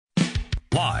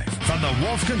Live from the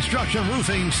Wolf Construction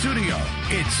Roofing Studio,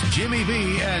 it's Jimmy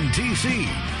B and TC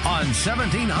on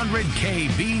 1700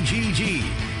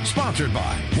 KBGG. Sponsored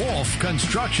by Wolf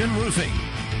Construction Roofing.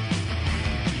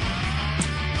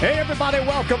 Hey, everybody,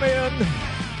 welcome in.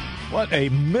 What a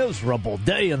miserable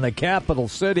day in the capital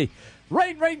city.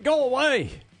 Rain, go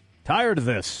away. Tired of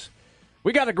this.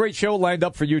 We got a great show lined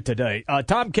up for you today.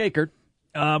 Tom Kakert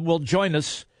will join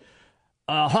us.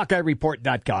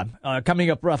 HawkeyeReport.com. Coming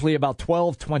up roughly about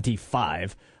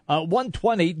 12:25.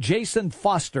 1:20, Jason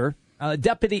Foster,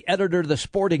 deputy editor of the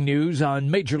Sporting News on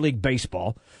Major League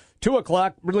Baseball. 2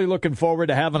 o'clock, really looking forward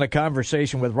to having a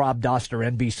conversation with Rob Doster,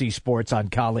 NBC Sports, on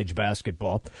college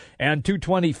basketball. And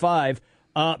 2:25,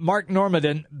 Mark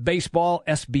Normandin, Baseball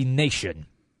SB Nation.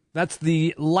 That's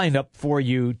the lineup for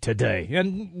you today.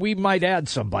 And we might add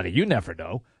somebody. You never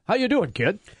know. How you doing,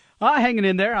 kid? Hanging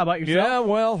in there. How about yourself? Yeah,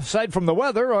 well, aside from the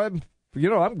weather, I'm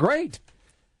great.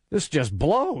 This just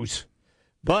blows.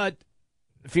 But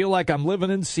I feel like I'm living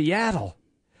in Seattle.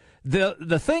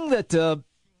 The thing that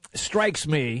strikes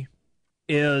me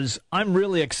is I'm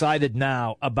really excited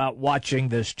now about watching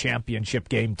this championship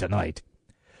game tonight.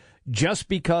 Just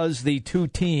because the two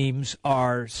teams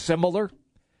are similar,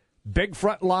 big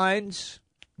front lines,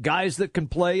 guys that can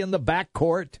play in the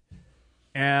backcourt.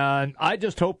 And I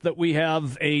just hope that we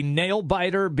have a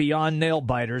nail-biter beyond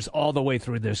nail-biters all the way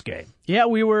through this game. Yeah,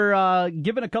 we were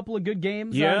given a couple of good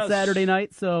games on Saturday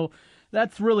night, so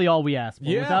that's really all we asked for.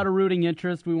 Yeah. Without a rooting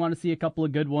interest, we want to see a couple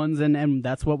of good ones, and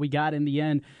that's what we got in the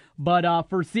end. But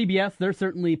for CBS, they're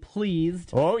certainly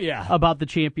pleased about the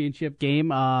championship game.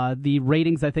 The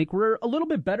ratings, I think, were a little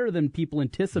bit better than people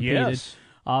anticipated. Yes.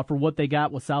 For what they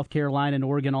got with South Carolina and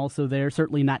Oregon also there.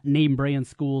 Certainly not name-brand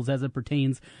schools as it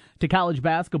pertains to college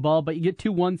basketball, but you get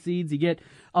 2 1 seeds. You get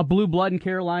a blue blood in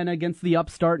Carolina against the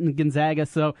upstart in Gonzaga.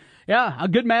 So, yeah, a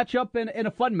good matchup and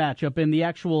a fun matchup. And the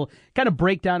actual kind of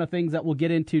breakdown of things that we'll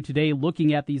get into today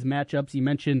looking at these matchups. You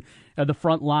mentioned the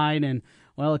front line, and,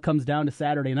 well, it comes down to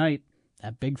Saturday night.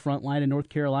 That big front line in North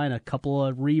Carolina, a couple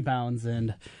of rebounds,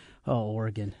 and,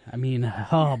 Oregon. I mean,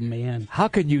 oh, man. How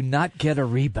can you not get a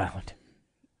rebound?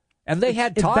 And they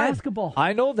had time. It's basketball.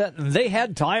 I know that. They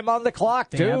had time on the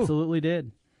clock, too. They absolutely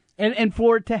did. And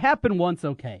for it to happen once,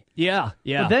 okay. Yeah.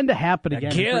 But then to happen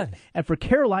again. And for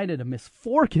Carolina to miss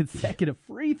 4 consecutive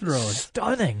free throws.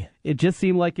 Stunning. It just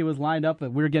seemed like it was lined up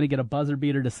that we were going to get a buzzer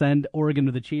beater to send Oregon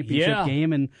to the championship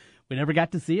game, and we never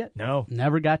got to see it. No.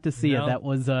 Never got to see it. That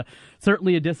was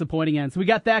certainly a disappointing end. So we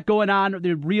got that going on,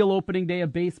 the real opening day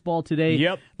of baseball today.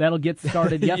 Yep. That'll get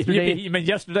started yesterday. You mean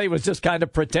yesterday was just kind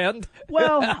of pretend?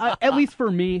 Well, at least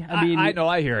for me. I mean, I know,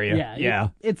 I hear you. Yeah.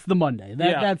 It's the Monday.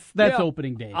 That's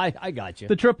opening day. I got you.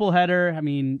 The triple header, I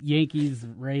mean, Yankees,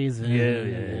 Rays, and,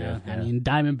 I mean,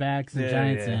 Diamondbacks and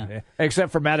Giants. Yeah. Except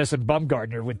for Madison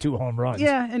Bumgarner with 2 home runs.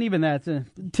 Yeah, and even that's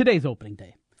today's opening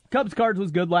day. Cubs-Cards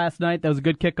was good last night. That was a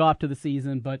good kickoff to the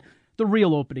season, but the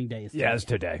real opening day is today. Yeah, it's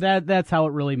today. That's how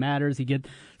it really matters. You get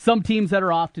some teams that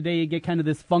are off today. You get kind of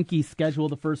this funky schedule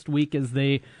the first week as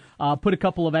they put a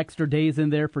couple of extra days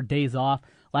in there for days off.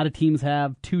 A lot of teams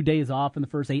have 2 days off in the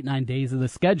first 8-9 days of the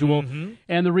schedule,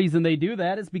 and the reason they do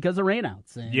that is because of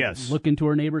rainouts. And looking to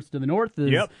our neighbors to the north,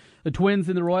 as the Twins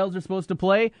and the Royals are supposed to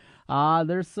play,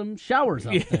 there's some showers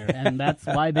up there, and that's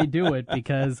why they do it,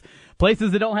 because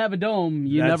places that don't have a dome,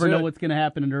 you never know what's going to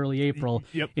happen in early April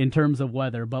in terms of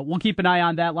weather. But we'll keep an eye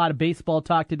on that. A lot of baseball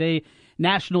talk today,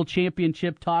 national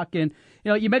championship talk, and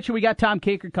you mentioned we got Tom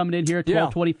Kakert coming in here at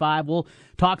 12:25. We'll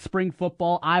talk spring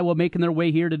football. Iowa making their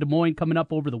way here to Des Moines coming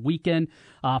up over the weekend.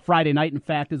 Friday night, in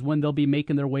fact, is when they'll be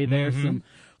making their way there. Some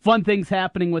fun things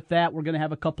happening with that. We're going to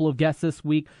have a couple of guests this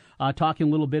week talking a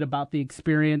little bit about the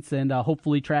experience and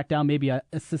hopefully track down maybe an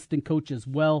assistant coach as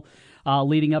well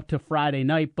leading up to Friday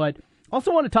night. But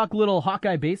also want to talk a little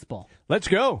Hawkeye baseball. Let's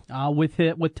go.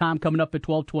 With Tom coming up at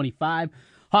 12:25.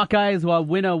 Hawkeyes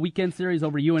win a weekend series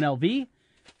over UNLV.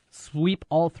 Sweep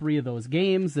all 3 of those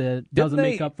games. It doesn't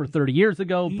make up for 30 years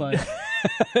ago, but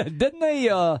didn't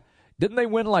they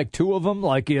win like 2 of them,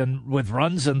 like with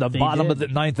runs in the bottom of the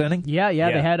 9th inning? Yeah.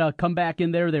 They had a comeback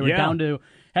in there. They were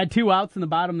had 2 outs in the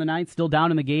bottom of the 9th, still down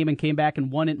in the game, and came back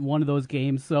and won it in one of those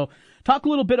games. So talk a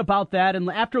little bit about that. And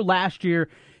after last year,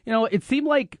 it seemed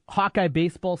like Hawkeye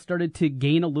baseball started to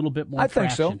gain a little bit more traction. I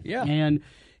think so, yeah. And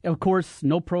of course,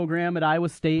 no program at Iowa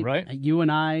State. Right. At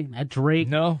UNI, at Drake.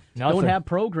 No, don't have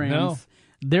programs. No.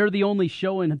 They're the only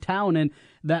show in town, and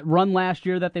that run last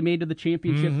year that they made to the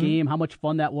championship game, how much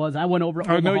fun that was. I went over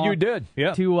to Omaha you did.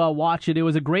 Yeah. to watch it. It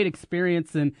was a great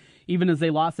experience, and even as they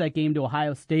lost that game to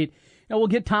Ohio State, we'll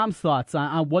get Tom's thoughts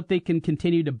on what they can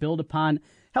continue to build upon.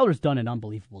 Heller's done an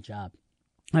unbelievable job.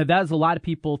 That is, a lot of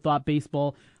people thought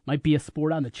baseball might be a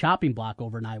sport on the chopping block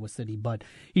over in Iowa City, but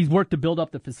he's worked to build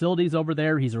up the facilities over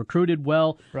there. He's recruited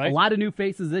well. Right. A lot of new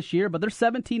faces this year, but they're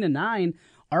 17-9.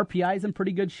 RPI's in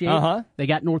pretty good shape. They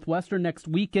got Northwestern next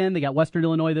weekend. They got Western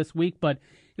Illinois this week. But,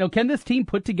 can this team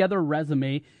put together a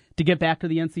resume to get back to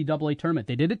the NCAA tournament?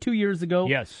 They did it 2 years ago.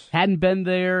 Yes. Hadn't been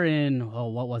there in,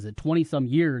 20-some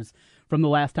years from the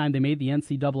last time they made the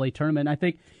NCAA tournament. I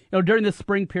think, during this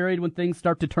spring period when things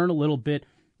start to turn a little bit,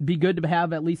 it'd be good to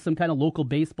have at least some kind of local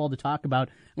baseball to talk about.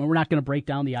 I mean, we're not going to break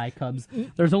down the I-Cubs.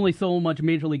 There's only so much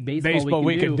Major League Baseball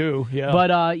we can do. Yeah. But,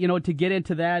 to get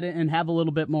into that and have a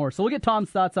little bit more. So we'll get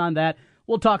Tom's thoughts on that.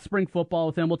 We'll talk spring football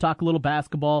with him. We'll talk a little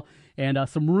basketball and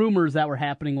some rumors that were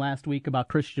happening last week about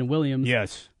Christian Williams.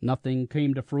 Yes. Nothing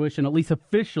came to fruition, at least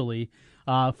officially,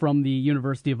 from the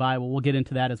University of Iowa. We'll get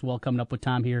into that as well coming up with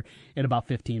Tom here in about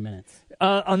 15 minutes.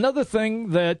 Another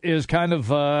thing that is kind of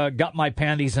got my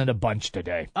panties in a bunch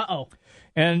today. Uh-oh.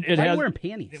 And Why are you wearing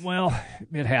panties? Well,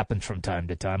 it happens from time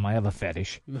to time. I have a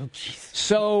fetish. Oh, jeez.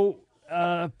 So,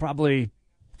 probably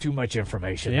too much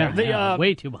information. Yeah,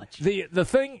 way too much. The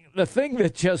thing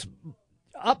that just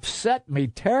upset me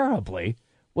terribly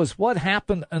was what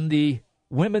happened on the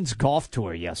women's golf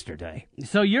tour yesterday.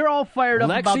 So you're all fired up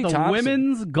Lexi about the Thompson.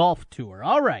 Women's golf tour.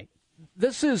 All right.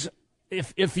 This is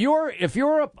if you're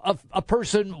a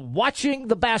person watching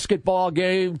the basketball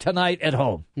game tonight at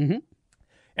home,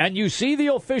 and you see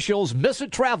the officials miss a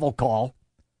travel call,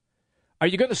 are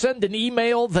you going to send an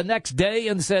email the next day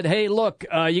and said, hey, look,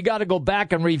 you got to go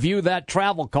back and review that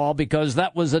travel call because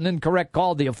that was an incorrect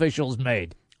call the officials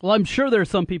made? Well, I'm sure there's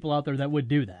some people out there that would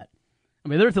do that. I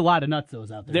mean, there's a lot of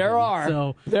nutsos out there. There are.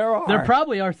 So there are. There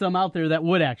probably are some out there that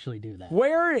would actually do that.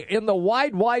 Where in the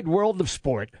wide, wide world of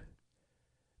sport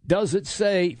does it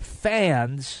say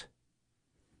fans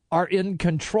are in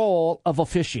control of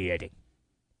officiating?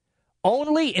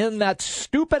 Only in that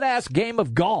stupid-ass game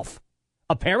of golf,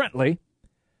 apparently.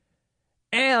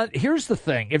 And here's the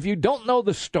thing. If you don't know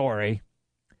the story,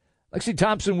 Lexi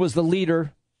Thompson was the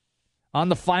leader on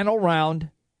the final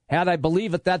round, had, I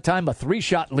believe, at that time, a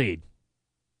 3-shot lead.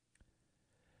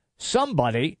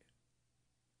 Somebody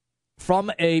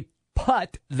from a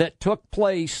putt that took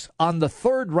place on the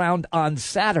third round on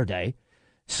Saturday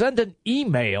sent an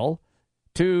email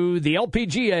to the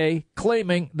LPGA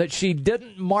claiming that she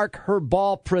didn't mark her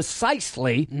ball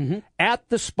precisely at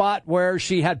the spot where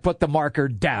she had put the marker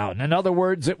down. In other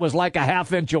words, it was like a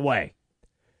half-inch away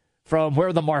from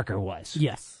where the marker was.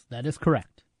 Yes, that is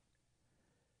correct.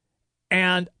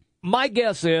 And my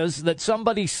guess is that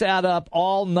somebody sat up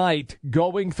all night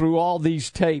going through all these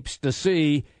tapes to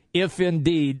see if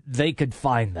indeed they could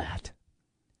find that.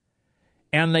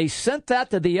 And they sent that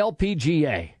to the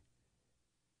LPGA.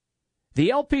 The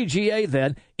LPGA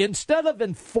then, instead of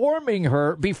informing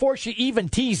her before she even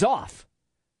tees off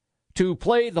to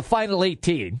play the final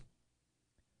 18,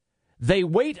 they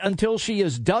wait until she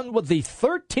is done with the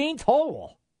 13th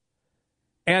hole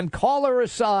and call her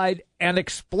aside and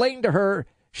explain to her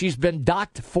she's been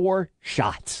docked 4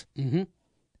 shots.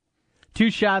 2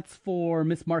 shots for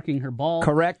mismarking her ball.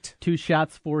 Correct. 2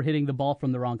 shots for hitting the ball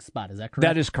from the wrong spot. Is that correct?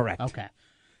 That is correct. Okay.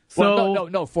 So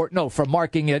Well, for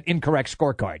marking an incorrect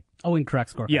scorecard. Oh,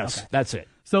 incorrect scorecard. Yes, okay. that's it.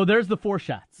 So there's the 4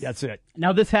 shots. That's it.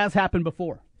 Now, this has happened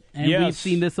before. And Yes. we've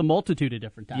seen this a multitude of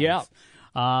different times.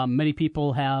 Yeah. Many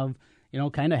people have,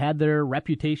 kind of had their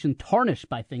reputation tarnished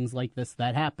by things like this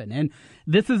that happen. And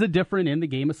this is a different in the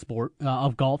game of sport,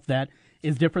 of golf, that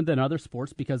is different than other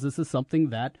sports because this is something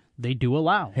that they do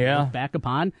allow. Yeah. Look back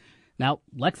upon. Now,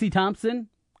 Lexi Thompson,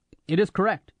 it is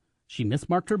correct. She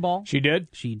mismarked her ball. She did?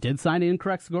 She did sign an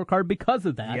incorrect scorecard because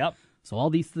of that. Yep. So all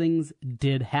these things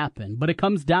did happen. But it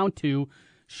comes down to,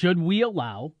 should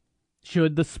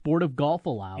the sport of golf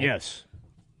allow Yes.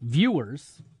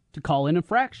 viewers to call in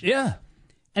infractions? Yeah.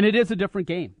 And it is a different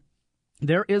game.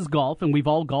 There is golf, and we've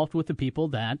all golfed with the people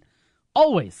that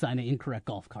always sign an incorrect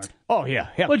golf card. Oh, yeah.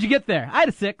 What'd you get there? I had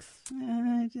a 6.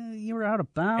 You were out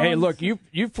of bounds. Hey, look,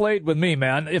 you've played with me,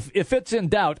 man. If it's in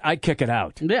doubt, I kick it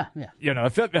out. Yeah.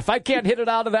 If I can't hit it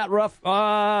out of that rough,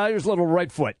 here's a little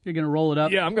right foot. You're gonna roll it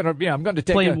up. Yeah, I'm gonna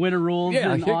take playing winter rules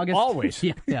in August. Always.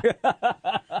 Yeah.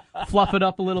 Fluff it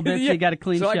up a little bit so you got a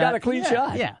clean shot. So I got a clean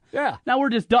shot. Yeah. Now we're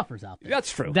just duffers out there.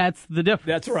 That's true. That's the difference.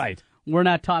 That's right. We're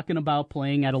not talking about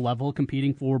playing at a level,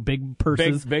 competing for big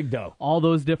purses. Big dough. All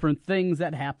those different things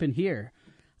that happen here.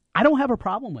 I don't have a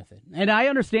problem with it. And I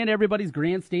understand everybody's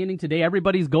grandstanding today.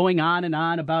 Everybody's going on and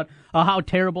on about how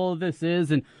terrible this is.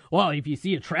 And, well, if you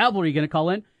see a traveler, you're going to call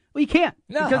in. Well, you can't.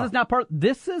 No. Because it's not part.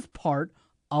 This is part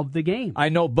of the game. I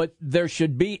know, but there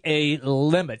should be a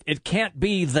limit. It can't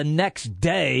be the next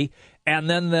day and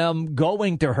then them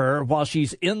going to her while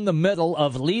she's in the middle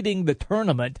of leading the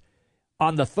tournament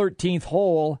on the 13th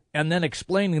hole and then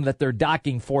explaining that they're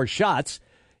docking 4 shots.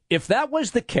 If that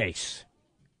was the case,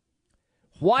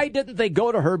 why didn't they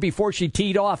go to her before she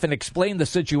teed off and explain the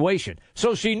situation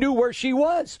so she knew where she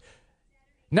was?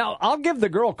 Now, I'll give the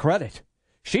girl credit.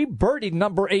 She birdied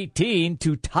number 18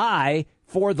 to tie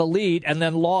for the lead and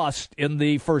then lost in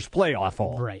the first playoff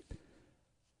hole. Right.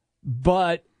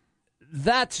 But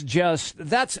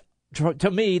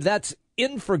to me, that's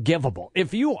unforgivable.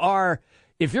 If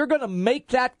you're going to make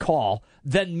that call,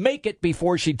 then make it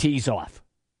before she tees off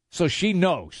so she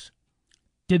knows.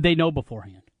 Did they know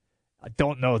beforehand? I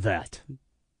don't know that.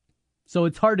 So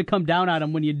it's hard to come down on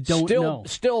them when you don't know.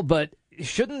 Still, but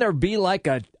shouldn't there be like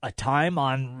a time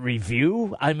on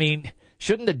review? I mean,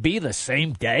 shouldn't it be the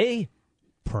same day?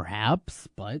 Perhaps,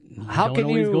 but how don't can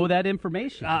always you go that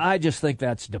information? I just think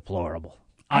that's deplorable.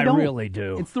 I really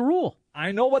do. It's the rule.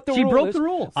 I know what the She rule broke is. the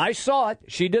rules. I saw it.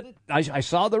 She didn't. I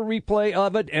saw the replay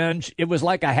of it, and it was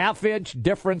like a half-inch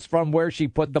difference from where she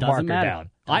put the Doesn't marker matter. down.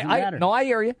 Doesn't matter. No, I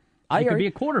hear you. I It hear could be you.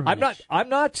 a quarter of an inch.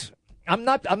 I'm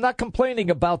not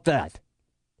complaining about that.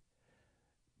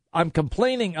 I'm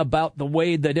complaining about the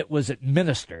way that it was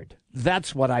administered.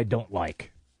 That's what I don't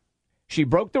like. She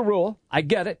broke the rule. I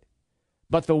get it.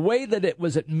 But the way that it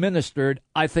was administered,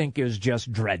 I think, is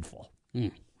just dreadful.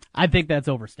 I think that's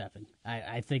overstepping.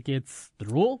 I think it's the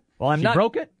rule. Well, she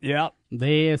broke it. Yeah.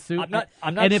 They assume. I'm not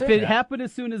and if saying it that. happened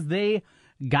as soon as they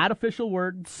got official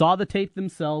word, saw the tape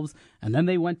themselves, and then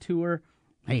they went to her,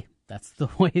 hey, that's the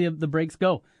way the breaks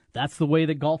go. That's the way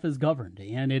that golf is governed.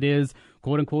 And it is,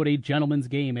 quote unquote, a gentleman's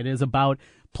game. It is about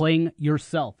playing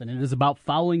yourself, and it is about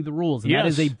following the rules. And that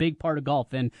is a big part of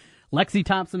golf. And Lexi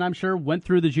Thompson, I'm sure, went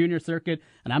through the junior circuit,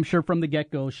 and I'm sure from the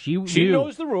get-go she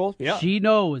knows the rules. Yeah. She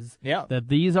knows that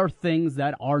these are things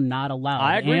that are not allowed.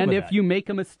 I agree and with if that. you make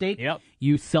a mistake,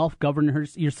 you self-govern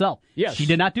yourself. Yes. She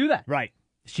did not do that. Right.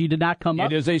 She did not come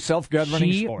up. It is a self-governing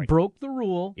She sport. broke the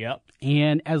rule. Yep.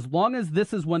 And as long as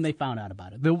this is when they found out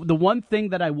about it. The one thing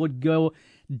that I would go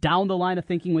down the line of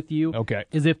thinking with you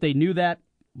is if they knew that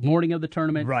morning of the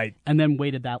tournament and then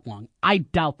waited that long. I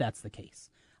doubt that's the case.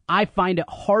 I find it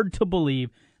hard to believe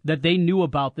that they knew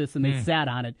about this and they sat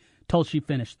on it till she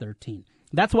finished 13.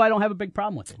 That's why I don't have a big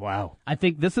problem with it. Wow. I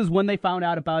think this is when they found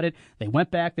out about it. They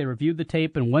went back, they reviewed the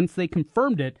tape, and once they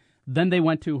confirmed it, then they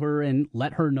went to her and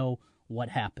let her know what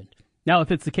happened. Now,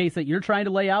 if it's the case that you're trying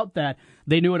to lay out that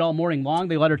they knew it all morning long,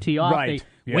 they let her tee off, they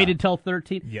waited till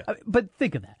 13. Yeah. But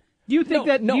think of that. Do you think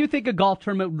do you think a golf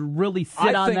tournament would really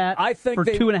sit on that for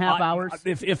 2.5 hours?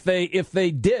 If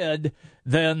they did,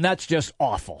 then that's just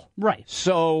awful. Right.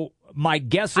 So my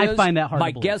guess is I find that hard my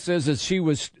to believe. guess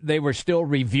is they were still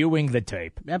reviewing the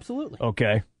tape. Absolutely.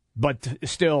 Okay. But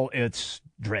still it's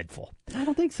dreadful. I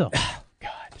don't think so.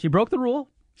 God. She broke the rule.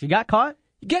 She got caught.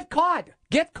 Get caught.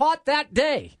 Get caught that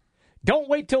day. Don't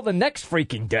wait till the next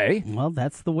freaking day. Well,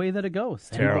 that's the way that it goes.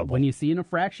 Terrible. And when you see an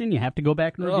infraction, you have to go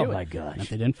back and review it. Oh, my gosh. And if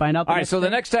they didn't find out All right, so the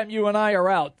next time you and I are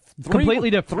out, Completely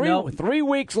different. 3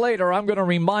 weeks later, I'm going to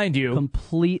remind you.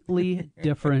 Completely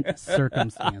different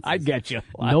circumstances. I get you.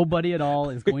 Nobody at all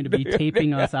is going to be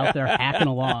taping us out there hacking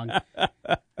along.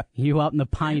 You out in the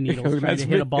pine needles trying to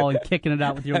hit a ball and kicking it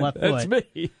out with your left foot. That's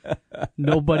me.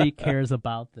 Nobody cares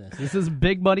about this. This is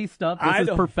big money stuff. This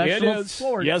is professional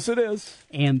sports. Yes, it is.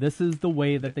 And this is the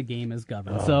way that the game is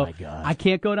governed. Oh, so my God. I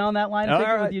can't go down that line of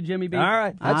thinking with you, Jimmy B. All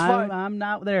right, that's fine. I'm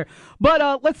not there.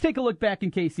 But let's take a look back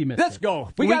in case you missed Let's it. go.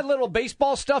 We got a little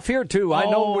baseball stuff here, too. I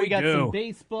know we got do. some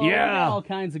baseball. We got all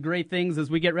kinds of great things as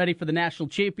we get ready for the national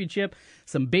championship.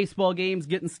 Some baseball games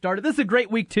getting started. This is a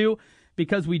great week, too,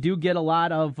 because we do get a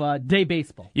lot of day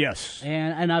baseball. Yes.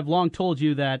 And I've long told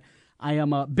you that I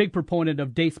am a big proponent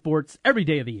of day sports every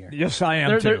day of the year. Yes, I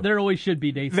am, too. There always should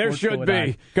be day sports. There should going be.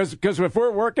 on. Because if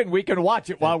we're working, we can watch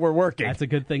it while we're working. That's a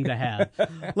good thing to have.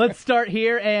 Let's start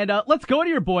here, and let's go to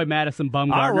your boy, Madison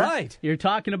Bumgarner. All right. You're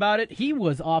talking about it. He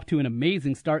was off to an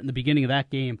amazing start in the beginning of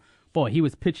that game. Boy, he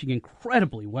was pitching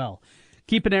incredibly well.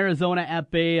 Keeping Arizona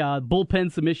at bay,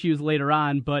 bullpen some issues later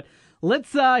on, but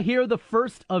let's hear the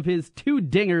first of his 2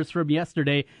 dingers from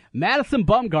yesterday. Madison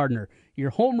Bumgarner,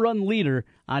 your home run leader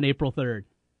on April 3rd.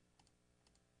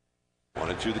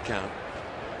 1-2 the count.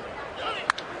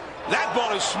 That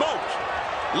ball is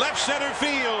smoked. Left center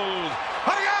field.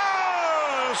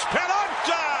 Adios!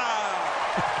 Pelota!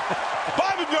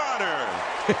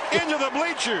 Bumgarner into the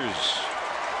bleachers.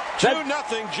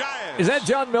 2-0 Giants. Is that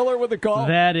John Miller with the call?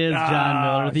 That is John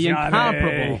Miller, the Johnny.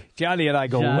 incomparable. Johnny and I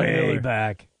go John way Miller.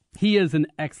 back. He is an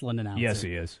excellent announcer. Yes,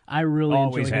 he is. I really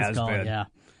Always enjoy his has call. been. Yeah.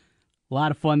 A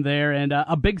lot of fun there, and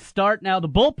a big start. Now the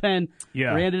bullpen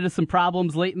ran into some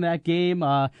problems late in that game.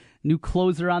 New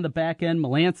closer on the back end,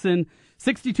 Melanson,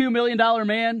 $62 million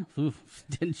man. Oof,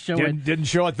 didn't show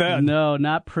it then. No,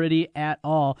 not pretty at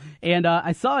all. And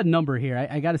I saw a number here.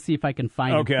 I got to see if I can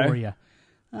find it for you.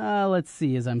 Let's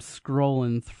see as I'm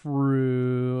scrolling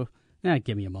through.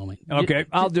 Give me a moment. Okay,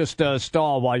 I'll just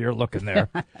stall while you're looking there.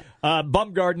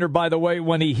 Bumgarner, by the way,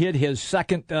 when he hit his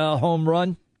second home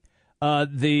run,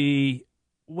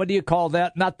 what do you call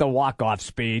that? Not the walk-off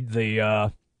speed,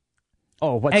 exit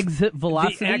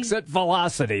velocity? The exit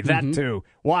velocity, that too.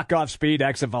 Walk-off speed,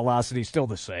 exit velocity, still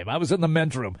the same. I was in the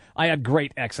men's room. I had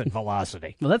great exit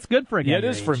velocity. Well, that's good for a guy. Yeah, it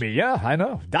is for me. Yeah, I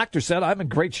know. Doctor said I'm in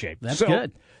great shape. That's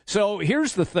good. So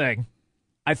here's the thing.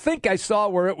 I think I saw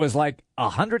where it was like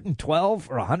 112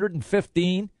 or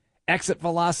 115 exit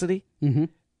velocity. Mm-hmm.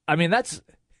 I mean, that's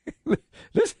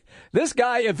this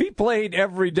guy, if he played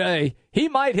every day, he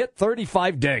might hit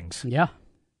 35 dings. Yeah.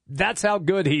 That's how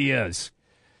good he is.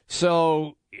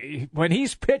 So when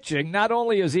he's pitching, not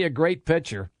only is he a great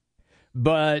pitcher,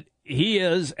 but he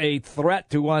is a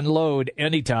threat to unload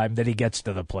anytime that he gets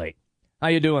to the plate. How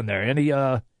you doing there?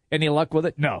 Any luck with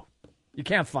it? No. You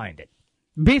can't find it.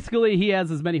 Basically, he has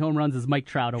as many home runs as Mike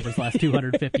Trout over his last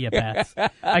 250 at-bats.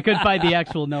 I couldn't find the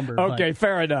actual number. Okay,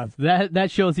 fair enough. That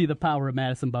shows you the power of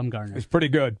Madison Bumgarner. It's pretty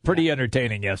good. Pretty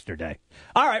entertaining yesterday.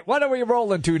 All right, what are we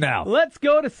rolling to now? Let's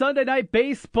go to Sunday Night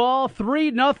Baseball.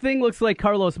 3-0. Looks like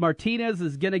Carlos Martinez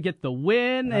is going to get the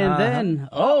win. And then,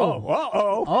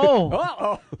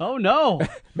 oh no.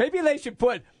 Maybe they should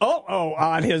put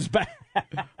on his back.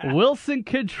 Wilson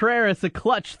Contreras, a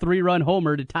clutch 3-run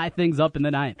homer to tie things up in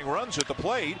the ninth. Runs at the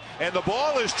plate, and the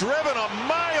ball is driven a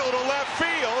mile to left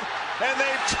field, and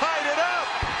they've tied it up.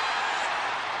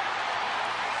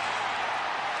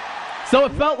 So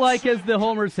it felt like as the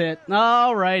homers hit,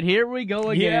 all right, here we go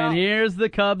again. Yeah. Here's the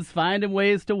Cubs finding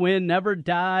ways to win, never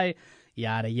die,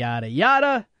 yada, yada,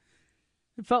 yada.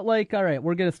 It felt like, all right,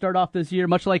 we're going to start off this year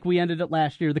much like we ended it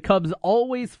last year. The Cubs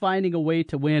always finding a way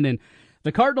to win, and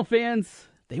the Cardinal fans,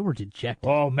 they were dejected.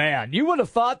 Oh, man. You would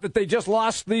have thought that they just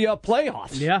lost the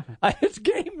playoffs. Yeah. It's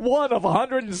game 1 of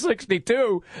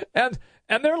 162, and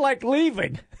they're like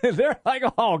leaving. They're like,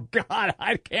 oh, God,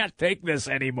 I can't take this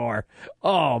anymore.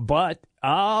 But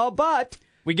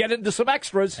we get into some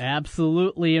extras.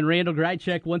 Absolutely, and Randall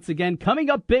Grichuk once again coming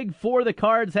up big for the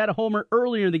Cards. Had a homer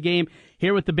earlier in the game.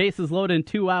 Here with the bases loaded and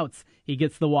 2 outs, he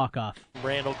gets the walk-off.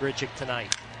 Randall Grichuk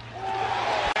tonight.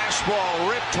 Fastball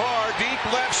ripped hard,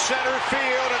 deep left center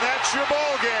field, and that's your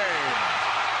ball game.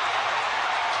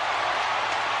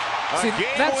 See,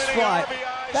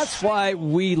 that's why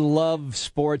we love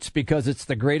sports, because it's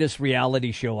the greatest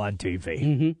reality show on TV.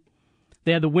 Mm-hmm.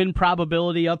 They had the win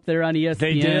probability up there on ESPN.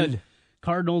 They did.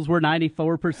 Cardinals were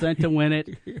 94% to win it.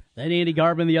 Then Andy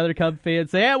Garvin, the other Cub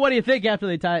fans, say, what do you think after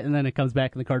they tie it? And then it comes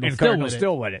back and the Cardinals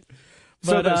still win it.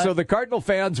 So the Cardinal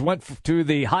fans went to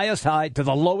the highest high to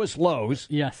the lowest lows.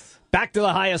 Yes. Back to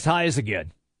the highest highs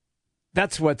again.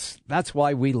 That's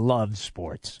why we love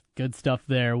sports. Good stuff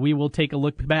there. We will take a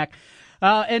look back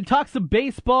and talk some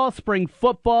baseball, spring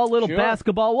football, little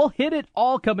basketball. We'll hit it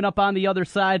all coming up on the other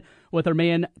side with our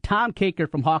man Tom Kaker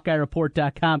from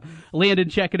HawkeyeReport.com. Landon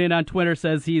checking in on Twitter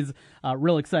says he's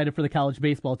real excited for the college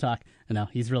baseball talk. No,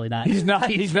 he's really not. He's not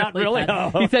really.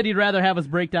 Not. He said he'd rather have us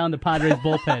break down the Padres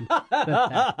bullpen.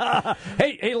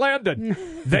 Hey, Landon,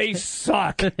 they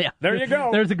suck. Yeah. There you go.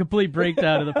 There's a complete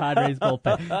breakdown of the Padres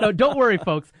bullpen. No, don't worry,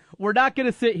 folks. We're not going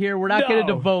to sit here. We're not going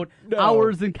to devote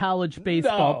hours in college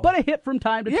baseball. But a hit from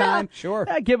time to time. Sure.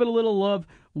 Give it a little love.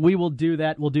 We will do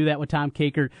that. We'll do that with Tom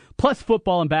Kaker, plus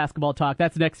football and basketball talk.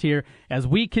 That's next here as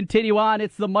we continue on.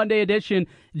 It's the Monday edition.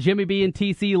 Jimmy B and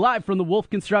TC live from the Wolf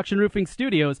Construction Roofing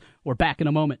Studios. We're back in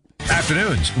a moment.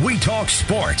 Afternoons, we talk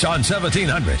sports on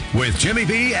 1700 with Jimmy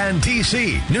B and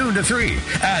TC, noon to 3.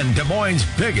 And Des Moines'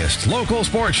 biggest local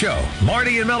sports show,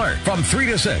 Marty and Miller, from 3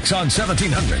 to 6 on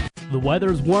 1700. The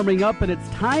weather's warming up and it's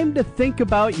time to think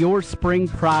about your spring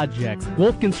projects.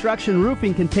 Wolf Construction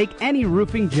Roofing can take any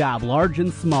roofing job, large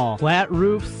and small. Flat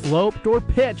roof, sloped, or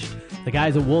pitched. The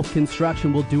guys at Wolf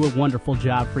Construction will do a wonderful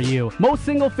job for you. Most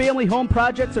single-family home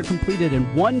projects are completed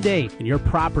in one day, and your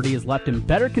property is left in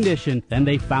better condition than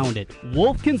they found it.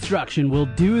 Wolf Construction will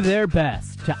do their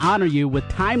best to honor you with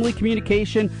timely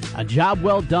communication, a job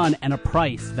well done, and a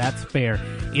price that's fair.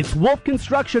 It's Wolf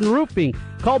Construction Roofing.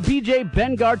 Call BJ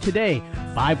Bengard today,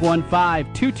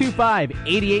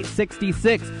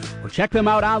 515-225-8866, or check them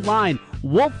out online,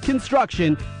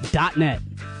 wolfconstruction.net.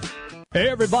 Hey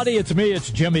everybody, it's me, it's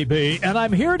Jimmy B, and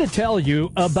I'm here to tell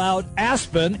you about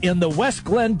Aspen in the West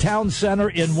Glen Town Center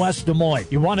in West Des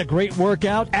Moines. You want a great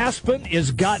workout? Aspen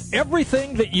has got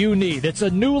everything that you need. It's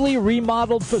a newly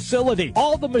remodeled facility.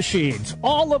 All the machines,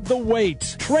 all of the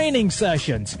weights, training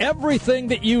sessions, everything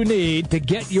that you need to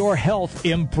get your health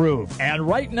improved. And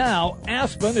right now,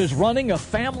 Aspen is running a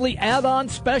family add-on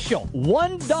special.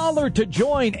 $1 to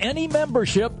join any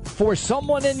membership for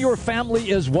someone in your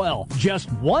family as well. Just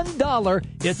 $1.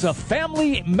 It's a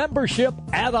family membership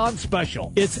add-on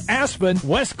special. It's Aspen,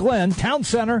 West Glen, Town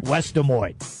Center, West Des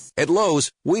Moines. At Lowe's,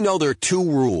 we know there are two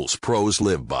rules pros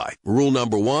live by. Rule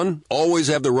number one, always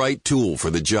have the right tool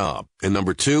for the job. And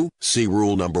number two, see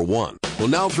rule number one. Well,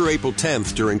 now through April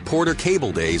 10th, during Porter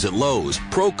Cable Days at Lowe's,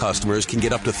 Pro customers can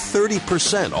get up to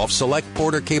 30% off select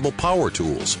Porter Cable power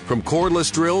tools. From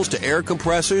cordless drills to air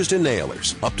compressors to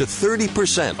nailers. Up to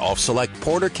 30% off select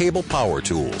Porter Cable power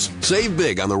tools. Save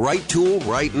big on the right tool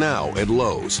right now at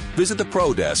Lowe's. Visit the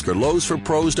Pro Desk or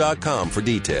LowesForPros.com for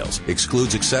details.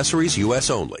 Excludes accessories, U.S.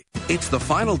 only. It's the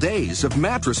final days of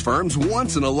Mattress Firm's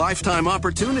once-in-a-lifetime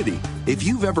opportunity. If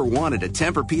you've ever wanted a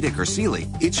Tempur-Pedic or Sealy,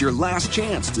 it's your last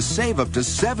chance to save up to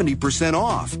 70%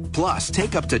 off. Plus,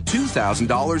 take up to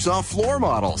 $2,000 off floor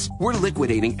models. We're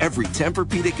liquidating every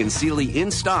Tempur-Pedic and Sealy in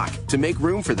stock to make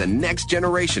room for the next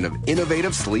generation of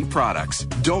innovative sleep products.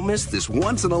 Don't miss this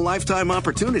once-in-a-lifetime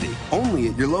opportunity. Only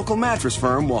at your local Mattress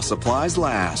Firm while supplies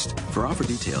last. For offer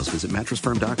details, visit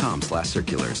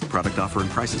mattressfirm.com/circulars. Product offer and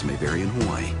prices may vary in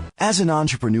Hawaii. As an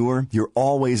entrepreneur, you're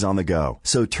always on the go.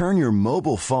 So turn your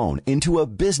mobile phone into a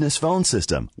business phone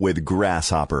system with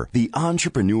Grasshopper, the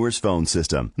entrepreneur's phone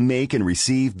system. Make and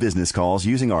receive business calls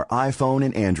using our iPhone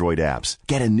and Android apps.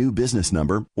 Get a new business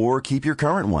number or keep your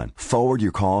current one. Forward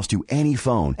your calls to any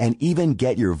phone and even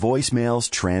get your voicemails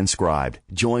transcribed.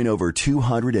 Join over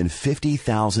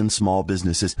 250,000 small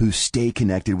businesses who stay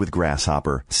connected with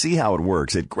Grasshopper. See how it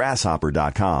works at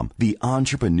grasshopper.com, the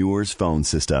entrepreneur's phone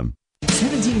system.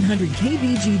 1700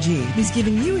 KBGG is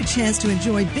giving you a chance to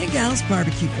enjoy Big Al's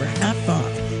Barbecue for half off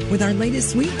with our latest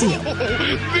sweet deal.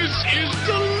 This is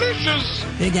delicious!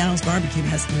 Big Al's Barbecue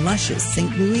has luscious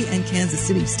St. Louis and Kansas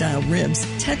City style ribs,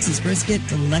 Texas brisket,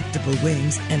 delectable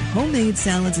wings, and homemade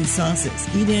salads and sauces.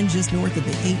 Eat in just north of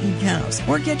the Ayton Cows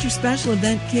or get your special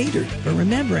event catered. But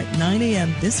remember, at 9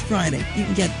 a.m. this Friday, you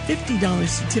can get $50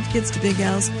 certificates to Big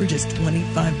Al's for just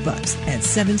 $25 at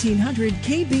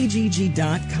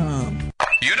 1700kbgg.com.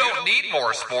 You don't need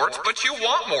more sports, but you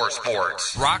want more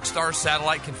sports. Rockstar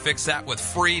Satellite can fix that with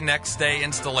free next-day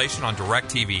installation on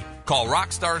DirecTV. Call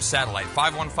Rockstar Satellite,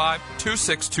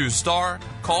 515-262-STAR.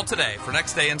 Call today for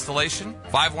next-day installation,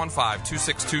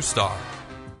 515-262-STAR.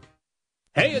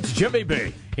 Hey, it's Jimmy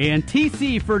B. And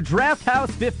TC for Draft House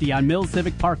 50 on Mills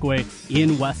Civic Parkway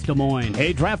in West Des Moines.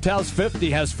 Hey, Draft House 50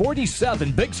 has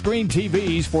 47 big screen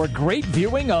TVs for great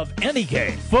viewing of any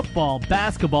game. Football,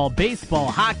 basketball, baseball,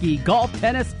 hockey, golf,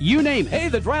 tennis, you name it. Hey,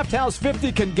 the Draft House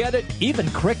 50 can get it, even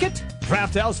cricket.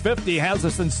 Draft House 50 has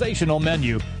a sensational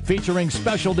menu featuring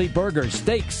specialty burgers,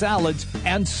 steak, salads,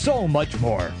 and so much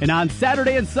more. And on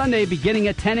Saturday and Sunday, beginning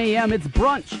at 10 a.m., it's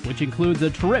brunch, which includes a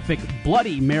terrific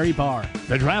Bloody Mary bar.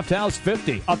 The Draft House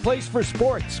 50, a place for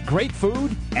sports, great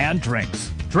food, and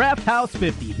drinks. Draft House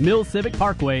 50, Mills Civic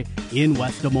Parkway in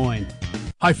West Des Moines.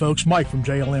 Hi folks, Mike from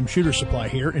JLM Shooter Supply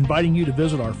here, inviting you to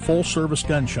visit our full-service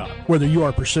gun shop. Whether you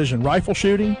are precision rifle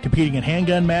shooting, competing in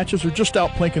handgun matches, or just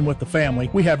out plinking with the family,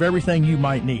 we have everything you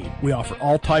might need. We offer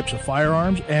all types of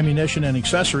firearms, ammunition, and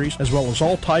accessories, as well as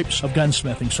all types of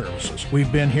gunsmithing services.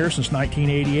 We've been here since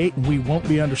 1988, and we won't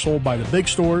be undersold by the big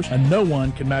stores, and no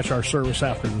one can match our service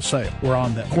after the sale. We're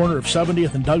on the corner of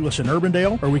 70th and Douglas in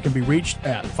Urbandale, or we can be reached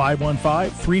at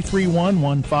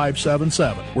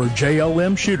 515-331-1577. We're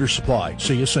JLM Shooter Supply.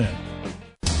 See you soon.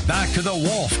 Back to the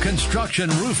Wolf Construction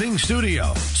Roofing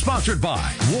Studio, sponsored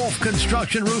by Wolf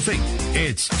Construction Roofing.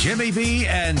 It's Jimmy B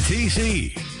and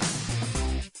TC.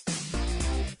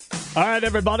 All right,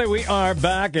 everybody, we are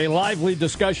back. A lively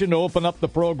discussion to open up the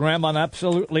program on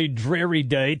absolutely dreary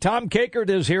day. Tom Kakert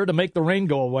is here to make the rain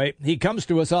go away. He comes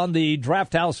to us on the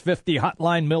Draft House 50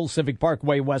 hotline, Mills Civic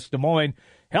Parkway, West Des Moines.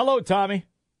 Hello, Tommy.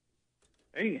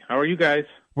 Hey, how are you guys?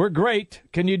 We're great.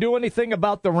 Can you do anything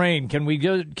about the rain?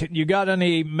 You got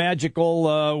any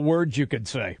magical words you could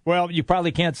say? Well, you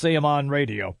probably can't say them on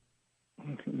radio.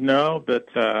 No, but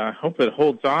I hope it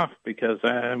holds off because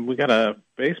we got a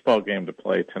baseball game to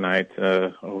play tonight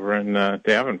over in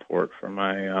Davenport for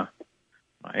my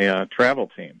travel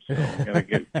team. So we got to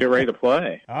get ready to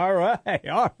play. All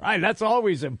right. That's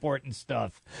always important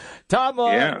stuff. Tom,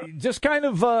 just kind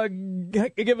of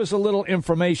give us a little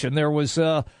information. There was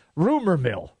rumor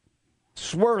mill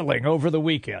swirling over the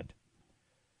weekend.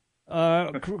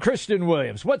 Christian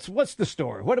Williams, what's the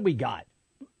story? What do we got?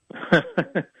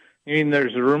 You mean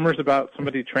there's rumors about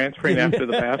somebody transferring after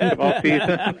the basketball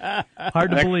season? Hard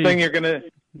to believe.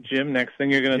 Next thing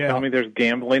you're gonna tell me there's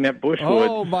gambling at Bushwood.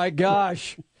 Oh my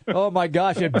gosh!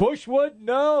 At Bushwood?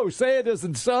 No, say it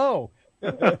isn't so.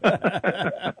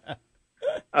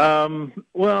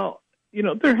 Well,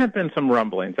 there have been some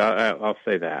rumblings. I'll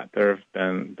say that there have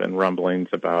been rumblings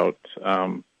about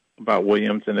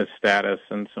Williams and his status,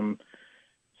 and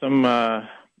some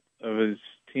of his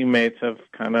teammates have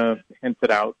kind of hinted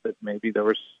out that maybe there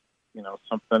was,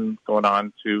 something going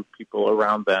on to people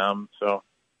around them. So,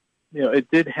 it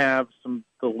did have some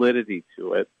validity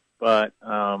to it. But,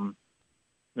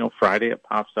 Friday it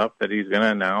pops up that he's going to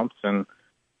announce, and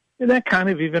that kind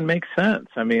of even makes sense.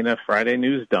 I mean, a Friday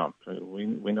news dump, we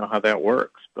know how that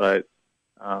works. But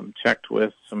checked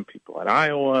with some people at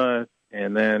Iowa,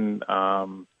 and then,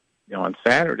 on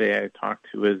Saturday I talked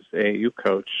to his AAU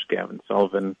coach, Gavin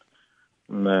Sullivan,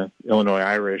 from the Illinois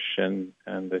Irish, and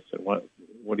they said, what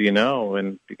do you know?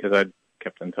 And because I'd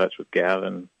kept in touch with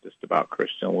Gavin just about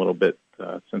Christian a little bit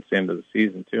since the end of the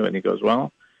season too, and he goes,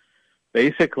 well,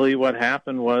 basically what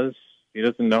happened was he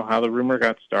doesn't know how the rumor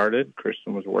got started.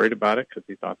 Christian was worried about it because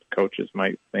he thought the coaches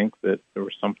might think that there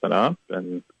was something up,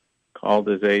 and called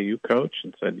his AAU coach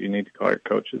and said, you need to call your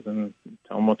coaches and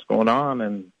tell them what's going on,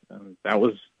 and that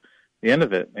was the end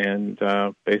of it. And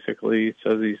basically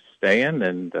says he's staying,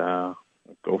 and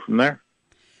go from there.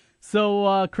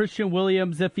 So Christian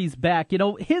Williams, if he's back,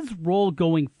 his role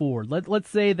going forward, let's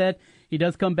say that he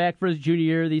does come back for his junior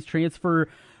year, these transfer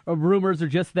rumors are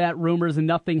just that, rumors, and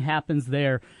nothing happens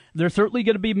there. There's certainly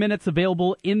going to be minutes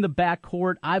available in the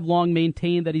backcourt. I've long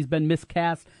maintained that he's been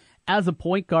miscast as a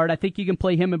point guard. I think you can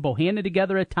play him and Bohannon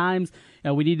together at times.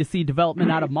 We need to see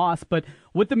development out of Moss. But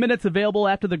with the minutes available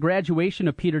after the graduation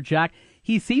of Peter Jack,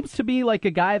 he seems to be like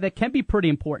a guy that can be pretty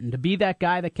important, to be that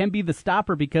guy that can be the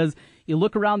stopper, because you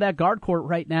look around that guard court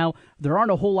right now, there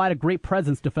aren't a whole lot of great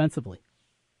presence defensively.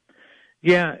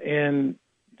 Yeah, and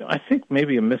I think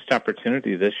maybe a missed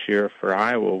opportunity this year for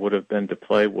Iowa would have been to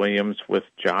play Williams with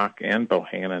Jock and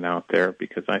Bohannon out there,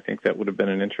 because I think that would have been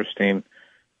an interesting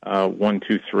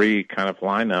 1-2-3 kind of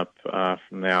lineup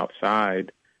from the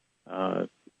outside,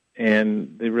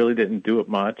 and they really didn't do it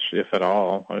much, if at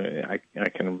all. I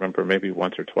can remember maybe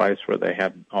once or twice where they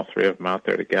had all three of them out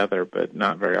there together, but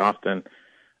not very often.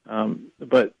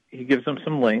 But he gives them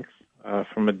some length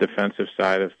from a defensive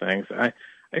side of things. I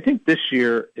think this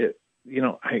year,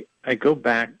 I go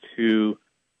back to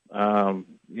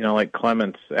like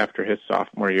Clements after his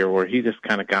sophomore year, where he just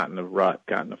kind of got in a rut,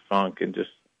 got in a funk, and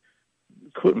just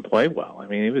couldn't play well. I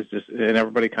mean, he was and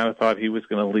everybody kind of thought he was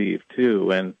going to leave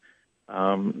too. And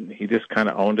he just kind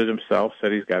of owned it himself,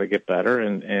 said he's got to get better.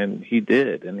 And he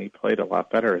did. And he played a lot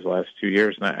better his last 2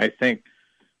 years. And I think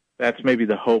that's maybe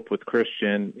the hope with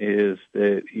Christian, is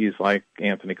that he's like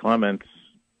Anthony Clements,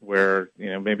 where,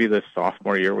 maybe the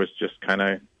sophomore year was just kind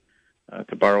of,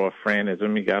 to borrow a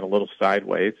Franism, he got a little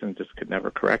sideways and just could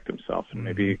never correct himself. And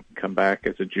maybe come back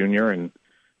as a junior and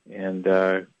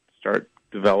start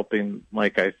developing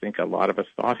like I think a lot of us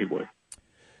thought he would.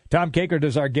 Tom Kakert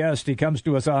is our guest. He comes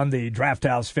to us on the Draft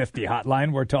House 50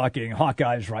 hotline. We're talking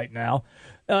Hawkeyes right now.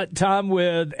 Tom,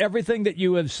 with everything that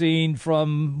you have seen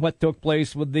from what took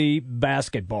place with the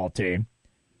basketball team,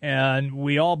 and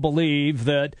we all believe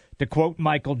that, to quote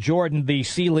Michael Jordan, the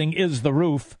ceiling is the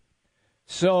roof.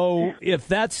 So if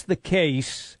that's the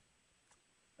case,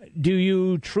 do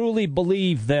you truly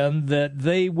believe then that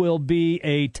they will be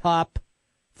a top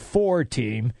 4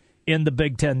 team in the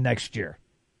Big Ten next year?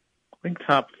 I think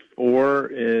top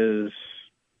 4 is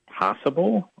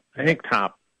possible. I think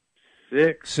top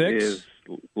 6 is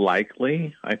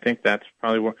likely. I think that's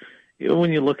probably where,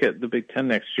 when you look at the Big Ten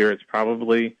next year, it's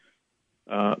probably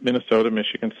Minnesota,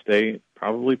 Michigan State,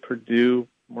 probably Purdue,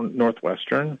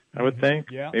 Northwestern, I would think.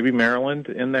 Yeah. Maybe Maryland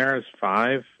in there is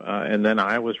 5, and then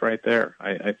Iowa's right there.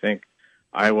 I think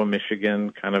Iowa,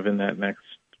 Michigan kind of in that next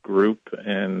group,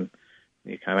 and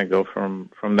you kind of go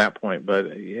from that point.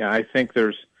 But, yeah, I think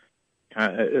there's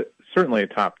certainly a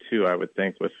top 2, I would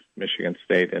think, with Michigan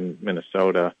State and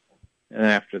Minnesota. And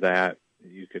after that,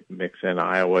 you could mix in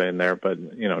Iowa in there. But,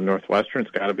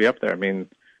 Northwestern's got to be up there. I mean,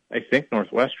 I think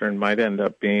Northwestern might end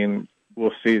up being,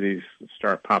 we'll see these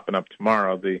start popping up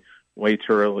tomorrow, the way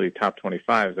too early top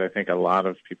 25s. I think a lot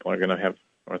of people are going to have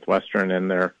Northwestern in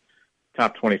their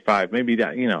top 25, maybe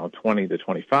 20 to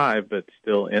 25, but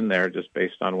still in there just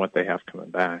based on what they have coming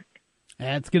back.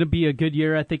 It's going to be a good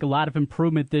year. I think a lot of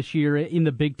improvement this year in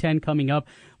the Big Ten coming up,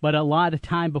 but a lot of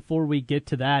time before we get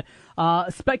to that.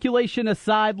 Speculation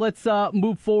aside, let's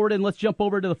move forward and let's jump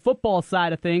over to the football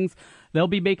side of things. They'll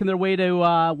be making their way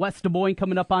to West Des Moines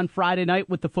coming up on Friday night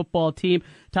with the football team.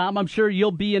 Tom, I'm sure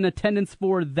you'll be in attendance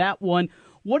for that one.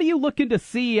 What are you looking to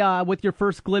see with your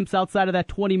first glimpse outside of that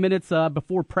 20 minutes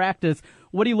before practice?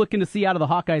 What are you looking to see out of the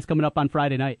Hawkeyes coming up on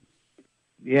Friday night?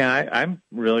 Yeah, I'm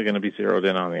really going to be zeroed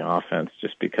in on the offense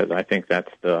just because I think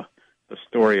that's the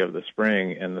story of the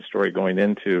spring and the story going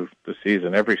into the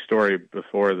season. Every story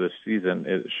before the season,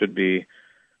 it should be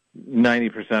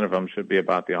 90% of them should be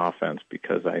about the offense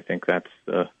because I think that's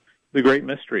the great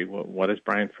mystery. What is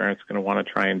Brian Ferentz going to want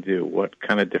to try and do? What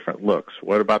kind of different looks?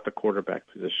 What about the quarterback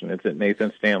position? Is it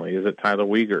Nathan Stanley? Is it Tyler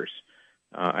Wiegers?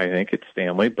 I think it's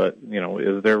Stanley, but,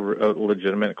 is there a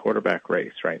legitimate quarterback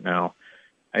race right now?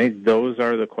 I think those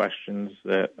are the questions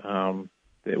that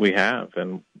we have.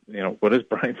 And, what does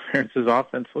Brian Ferentz's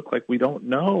offense look like? We don't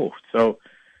know. So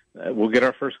we'll get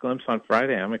our first glimpse on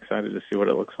Friday. I'm excited to see what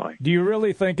it looks like. Do you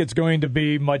really think it's going to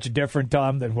be much different,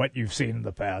 Tom, than what you've seen in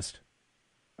the past?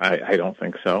 I don't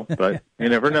think so, but you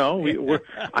never know.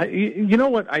 You know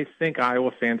what I think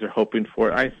Iowa fans are hoping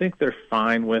for? I think they're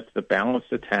fine with the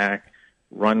balanced attack,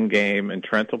 run game, and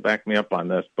Trent will back me up on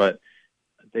this, but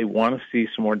they want to see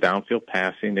some more downfield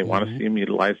passing. They want to see him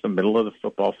utilize the middle of the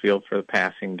football field for the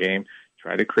passing game,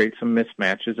 try to create some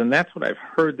mismatches, and that's what I've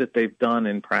heard that they've done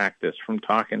in practice from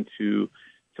talking to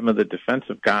some of the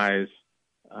defensive guys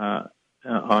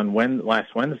on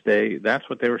last Wednesday. That's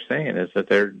what they were saying, is that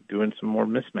they're doing some more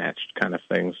mismatched kind of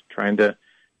things, trying to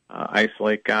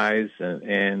isolate guys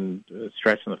and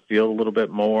stretching the field a little bit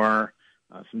more,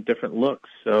 some different looks.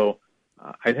 So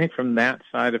I think from that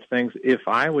side of things, if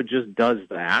Iowa just does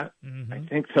that, I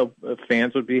think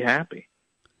fans would be happy.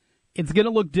 It's going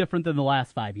to look different than the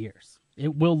last 5 years.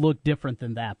 It will look different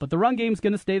than that. But the run game's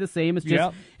going to stay the same. It's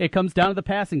just It comes down to the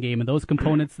passing game and those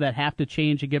components that have to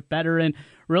change and get better. And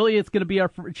really, it's going to be our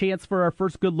chance for our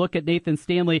first good look at Nathan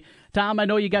Stanley. Tom, I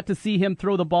know you got to see him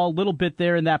throw the ball a little bit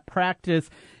there in that practice.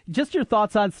 Just your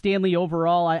thoughts on Stanley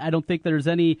overall. I don't think there's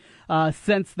any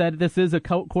sense that this is a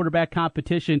quarterback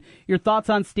competition. Your thoughts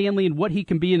on Stanley and what he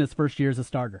can be in his first year as a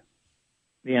starter.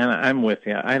 Yeah, I'm with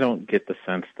you. I don't get the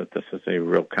sense that this is a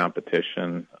real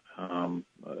competition.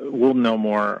 We'll know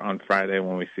more on Friday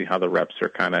when we see how the reps are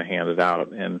kind of handed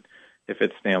out. And if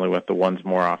it's Stanley with the ones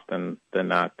more often than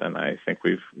not, then I think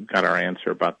we've got our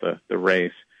answer about the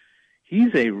race.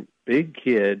 He's a big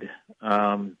kid,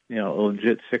 a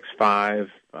legit 6'5",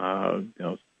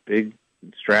 big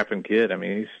strapping kid. I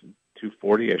mean, he's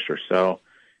 240-ish or so.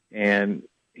 And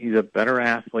he's a better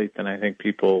athlete than I think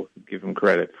people give him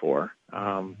credit for.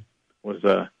 Was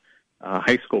a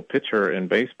high school pitcher in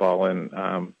baseball, and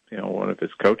one of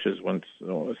his coaches once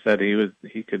said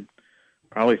he could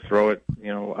probably throw it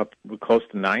up close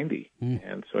to 90,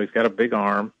 and so he's got a big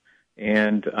arm,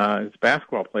 and he's a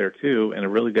basketball player too, and a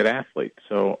really good athlete.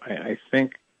 So I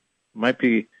think might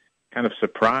be kind of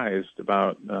surprised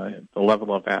about the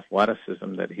level of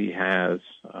athleticism that he has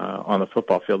on the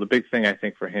football field. The big thing I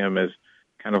think for him is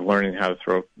kind of learning how to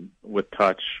throw with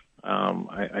touch.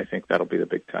 I think that'll be the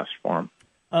big test for him.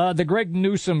 The Greg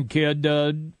Newsome kid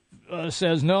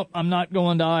says, nope, I'm not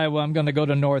going to Iowa. I'm going to go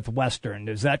to Northwestern.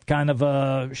 Is that kind of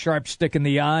a sharp stick in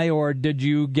the eye, or did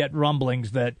you get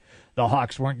rumblings that the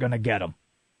Hawks weren't going to get him?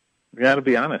 Yeah, to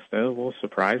be honest, that was a little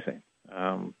surprising.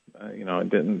 I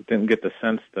didn't get the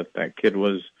sense that kid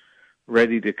was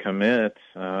ready to commit.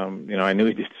 I knew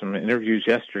he did some interviews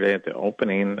yesterday at the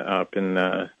opening up in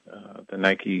the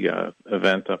Nike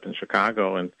event up in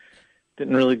Chicago, and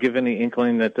didn't really give any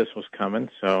inkling that this was coming.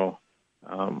 So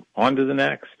on to the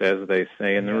next, as they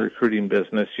say in the recruiting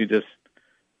business.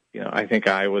 I think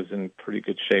I was in pretty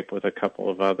good shape with a couple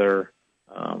of other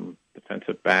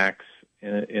defensive backs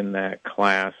in that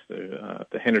class.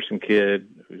 The Henderson kid,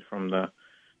 who's from the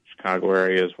Chicago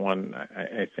area, is one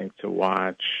I think to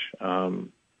watch.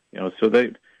 So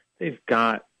they've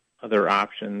got other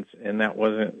options, and that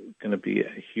wasn't going to be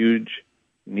a huge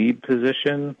need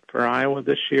position for Iowa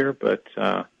this year, but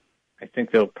I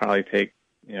think they'll probably take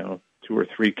 2 or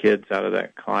 3 kids out of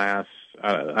that class,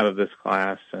 out of this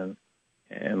class,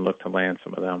 and look to land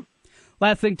some of them.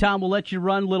 Last thing, Tom, we'll let you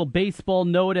run a little baseball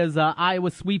note as Iowa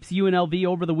sweeps UNLV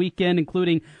over the weekend,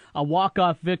 including a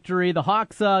walk-off victory. The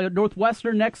Hawks,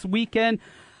 Northwestern next weekend.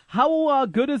 How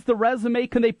good is the resume?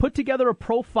 Can they put together a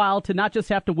profile to not just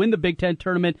have to win the Big Ten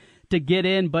tournament to get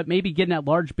in, but maybe get in that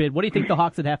large bid? What do you think the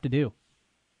Hawks would have to do?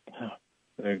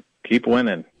 Keep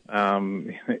winning.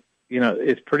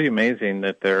 It's pretty amazing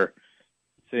that they're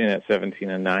sitting at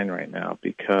 17-9 right now,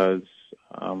 because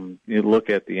you look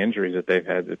at the injuries that they've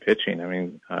had to pitching. I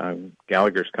mean,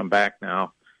 Gallagher's come back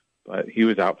now, but he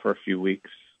was out for a few weeks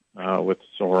with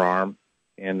a sore arm,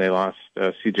 and they lost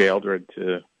C.J. Eldred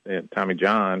to Tommy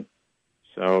John,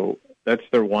 So that's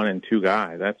their 1 and 2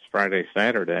 guy. That's Friday,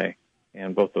 Saturday,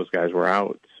 and both those guys were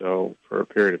out. So for a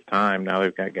period of time, now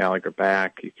they've got Gallagher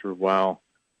back. He threw well.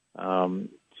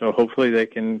 So hopefully they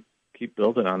can keep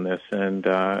building on this and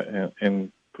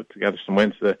put together some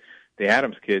wins. The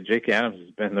Adams kid, Jake Adams,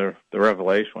 has been the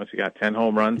revelation. Once he got 10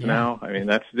 home runs now, I mean,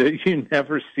 you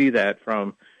never see that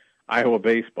from Iowa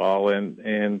baseball, and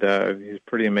he's a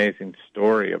pretty amazing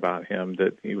story about him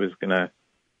that he was going to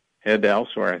head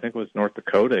elsewhere. I think it was North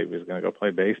Dakota. He was going to go play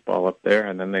baseball up there,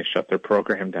 and then they shut their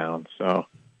program down. So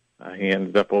he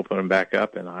ended up opening back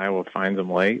up, and Iowa finds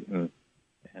him late, and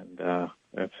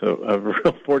that's a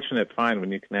real fortunate find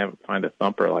when you can find a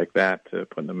thumper like that to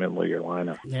put in the middle of your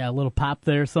lineup. Yeah, a little pop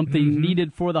there, something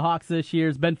needed for the Hawks this year.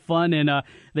 It's been fun, and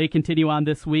they continue on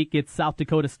this week. It's South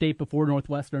Dakota State before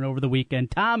Northwestern over the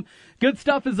weekend. Tom, good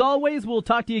stuff as always. We'll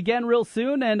talk to you again real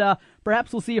soon, and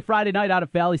perhaps we'll see you Friday night out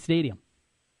at Valley Stadium.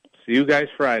 See you guys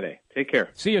Friday. Take care.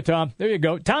 See you, Tom. There you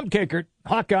go. Tom Kakert,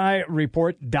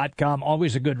 HawkeyeReport.com.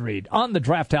 Always a good read. On the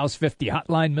Draft House 50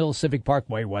 Hotline, Mill Civic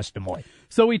Parkway, West Des Moines.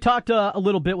 So we talked a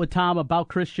little bit with Tom about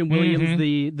Christian Williams,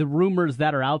 the rumors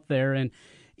that are out there, and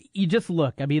you just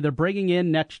look. I mean, they're bringing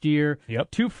in next year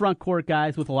 2 front court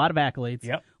guys with a lot of accolades.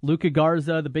 Luka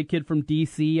Garza, the big kid from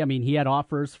D.C., I mean, he had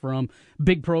offers from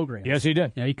big programs. Yes, he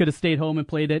did. You know, he could have stayed home and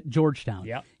played at Georgetown.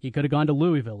 He could have gone to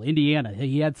Louisville, Indiana.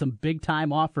 He had some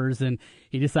big-time offers, and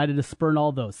he decided to spurn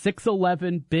all those.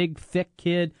 6'11", big, thick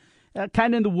kid,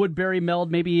 kind of in the Woodbury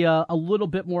meld, maybe a little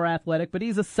bit more athletic, but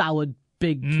he's a solid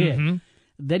big kid.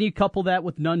 Then you couple that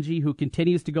with Nunji, who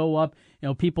continues to go up. You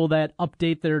know, people that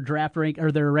update their draft rank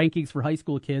or their rankings for high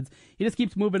school kids. He just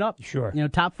keeps moving up. Sure. You know,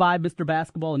 top 5 Mr.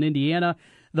 Basketball in Indiana.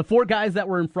 The 4 guys that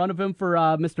were in front of him for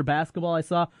Mr. Basketball, I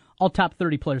saw all top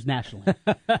 30 players nationally.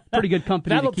 Pretty good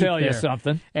company. That'll to keep tell you there.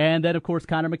 something. And then, of course,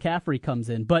 Connor McCaffrey comes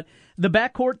in. But the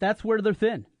backcourt, that's where they're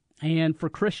thin. And for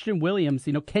Christian Williams,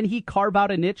 you know, can he carve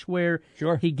out a niche where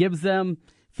he gives them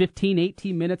 15,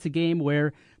 18 minutes a game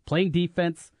where playing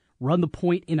defense, run the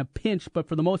point in a pinch, but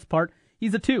for the most part,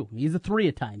 he's a 2. He's a 3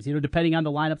 at times, you know, depending on the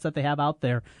lineups that they have out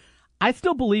there. I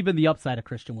still believe in the upside of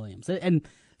Christian Williams. And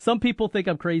some people think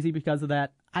I'm crazy because of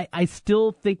that. I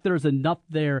still think there's enough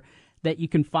there that you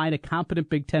can find a competent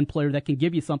Big Ten player that can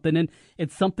give you something, and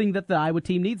it's something that the Iowa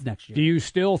team needs next year. Do you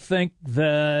still think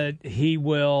that he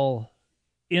will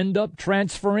end up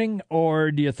transferring,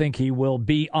 or do you think he will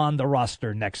be on the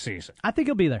roster next season? I think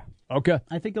he'll be there. Okay.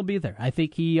 I think he'll be there. I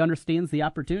think he understands the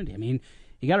opportunity. I mean,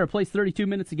 you got to replace 32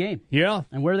 minutes a game. Yeah.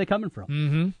 And where are they coming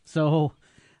from? So,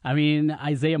 I mean,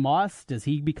 Isaiah Moss, does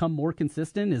he become more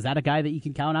consistent? Is that a guy that you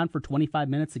can count on for 25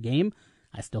 minutes a game?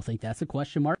 I still think that's a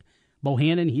question mark.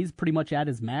 Bohannon, he's pretty much at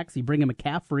his max. You bring him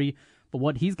McCaffrey, but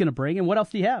what he's going to bring, and what else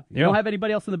do you have? You don't have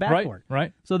anybody else in the backcourt.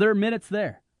 Right. So there are minutes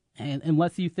there. And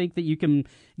unless you think that you can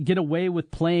get away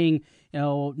with playing, you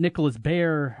know, Nicholas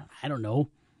Baer, I don't know,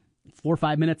 4 or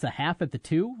 5 minutes a half at the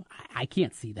 2, I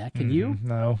can't see that. Can you?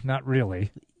 No, not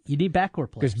really. You need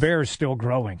backcourt players. Because Baer is still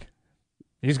growing.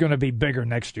 He's going to be bigger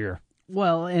next year.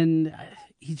 Well, and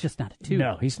he's just not a 2.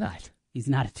 No, he's not. He's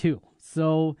not a 2.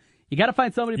 So you got to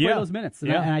find somebody to play those minutes.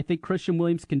 And I think Christian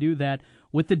Williams can do that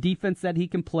with the defense that he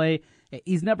can play.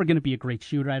 He's never going to be a great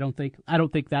shooter, I don't think. I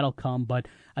don't think that'll come, but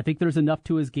I think there's enough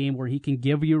to his game where he can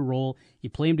give you a role. You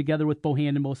play him together with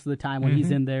Bohannon most of the time when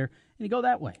he's in there, and you go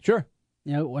that way. Sure.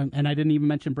 You know, and I didn't even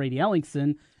mention Brady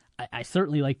Ellingson. I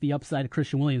certainly like the upside of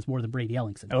Christian Williams more than Brady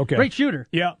Ellingson. Okay. Great shooter.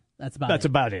 Yeah. That's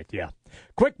about it. Yeah.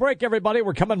 Quick break, everybody.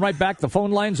 We're coming right back. The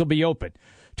phone lines will be open.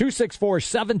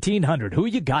 264-1700. Who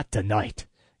you got tonight?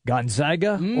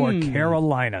 Gonzaga or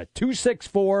Carolina?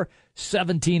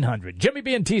 264-1700. Jimmy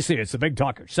B and TC, it's the Big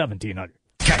Talker, 1700.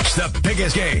 Catch the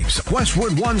biggest games,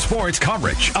 Westwood One Sports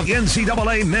coverage of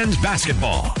NCAA men's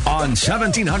basketball on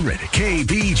 1700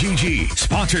 KBGG.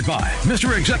 Sponsored by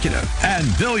Mr. Executive and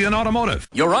Billion Automotive.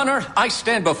 Your Honor, I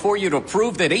stand before you to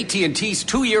prove that AT&T's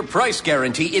 2-year price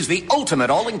guarantee is the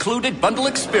ultimate all-included bundle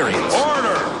experience.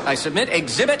 Order! I submit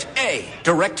Exhibit A,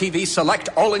 DirecTV Select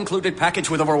all-included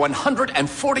package with over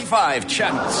 145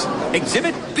 channels.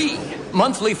 Exhibit B,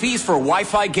 monthly fees for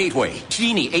Wi-Fi gateway,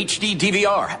 Genie HD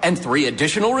DVR, and 3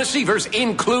 additional receivers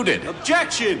included.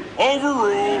 Objection!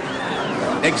 Overruled.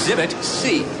 Exhibit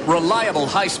C, reliable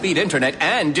high-speed internet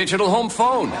and digital home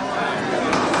phone.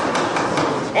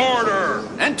 Order!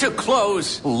 And to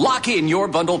close, lock in your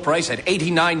bundle price at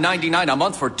 $89.99 a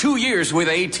month for 2 years with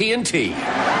AT&T.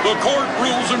 The court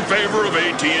rules in favor of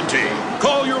AT&T.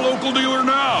 Call your local dealer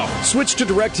now. Switch to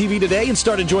DirecTV today and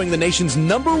start enjoying the nation's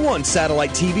 #1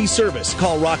 satellite TV service.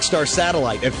 Call Rockstar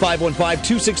Satellite at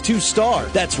 515-262-STAR.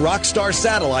 That's Rockstar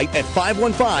Satellite at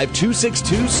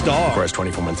 515-262-STAR. Requires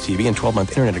 24-month TV and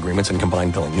 12-month internet agreements and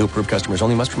combined billing. New approved customers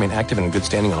only must remain active and in good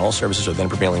standing on all services or then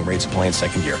prevailing rates apply in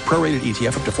second year. Prorated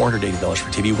ETF up to $480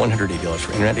 for TV, $180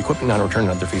 for internet. Equipment non-return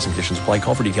and other fees and conditions apply.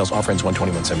 Call for details. Offer ends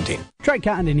 1/21/17. Trey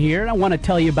Condon here, and I want to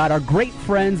tell you about our great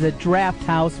friends at Draft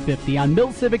House 50 on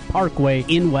Mill Civic Parkway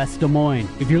in West Des Moines.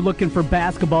 If you're looking for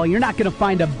basketball, you're not going to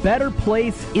find a better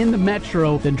place in the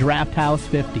metro than Draft House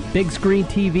 50. Big screen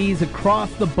TVs across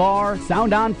the bar,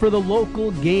 sound on for the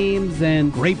local games,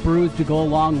 and great brews to go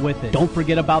along with it. Don't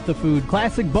forget about the food.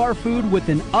 Classic bar food with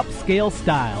an upscale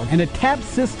style and a tap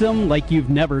system like you've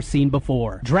never seen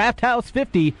before. Draft House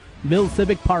 50, Mill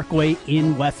Civic Parkway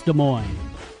in West Des Moines.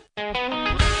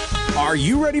 Are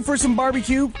you ready for some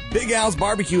barbecue? Big Al's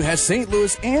Barbecue has St.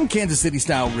 Louis and Kansas City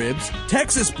style ribs,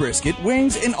 Texas brisket,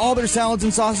 wings, and all their salads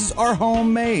and sauces are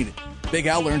homemade. Big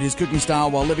Al learned his cooking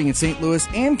style while living in St. Louis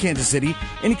and Kansas City,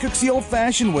 and he cooks the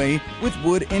old-fashioned way with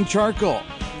wood and charcoal.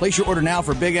 Place your order now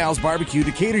for Big Al's Barbecue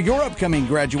to cater your upcoming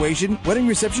graduation, wedding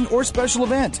reception, or special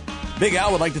event. Big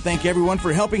Al would like to thank everyone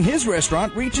for helping his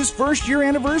restaurant reach its first-year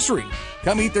anniversary.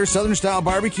 Come eat their Southern-style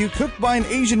barbecue cooked by an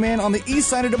Asian man on the east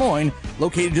side of Des Moines,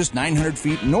 located just 900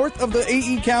 feet north of the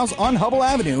A.E. Cows on Hubble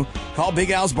Avenue. Call Big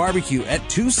Al's Barbecue at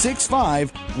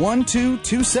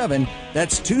 265-1227.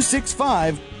 That's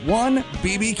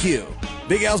 265-1BBQ.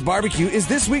 Big Al's Barbecue is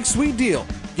this week's sweet deal.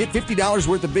 Get $50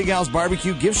 worth of Big Al's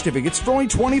Barbecue gift certificates for only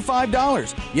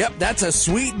 $25. Yep, that's a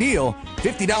sweet deal.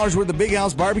 $50 worth of Big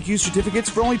Al's Barbecue certificates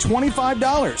for only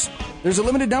 $25. There's a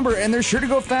limited number and they're sure to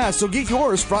go fast, so get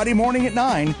yours Friday morning at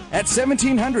 9 at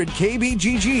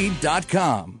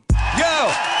 1700kbgg.com.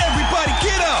 Yo, everybody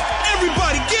get up!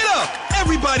 Everybody get up!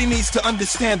 Everybody needs to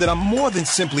understand that I'm more than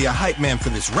simply a hype man for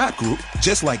this rap group.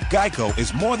 Just like Geico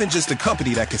is more than just a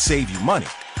company that can save you money.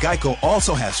 Geico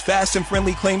also has fast and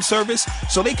friendly claim service,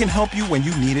 so they can help you when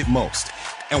you need it most.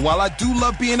 And while I do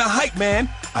love being a hype man,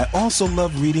 I also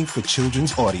love reading for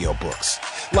children's audiobooks.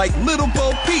 Like Little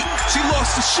Bo Peep, she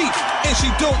lost the sheep, and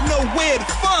she don't know where to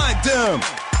find them.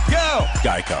 Go!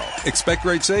 Geico. Expect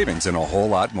great savings and a whole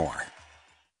lot more.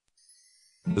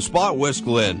 The Spa at West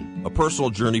Glen, a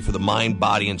personal journey for the mind,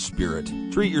 body, and spirit.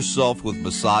 Treat yourself with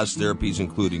massage therapies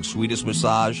including Swedish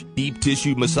massage, deep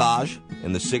tissue massage,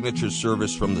 and the signature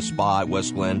service from the Spa at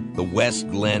West Glen, the West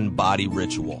Glen Body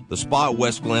Ritual. The Spa at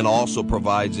West Glen also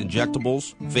provides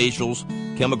injectables, facials,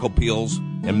 chemical peels,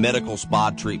 and medical spa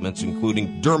treatments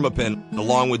including Dermapen,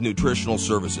 along with nutritional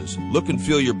services. Look and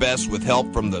feel your best with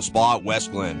help from the Spa at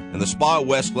West Glen. And the Spa at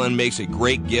West Glen makes a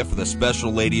great gift for the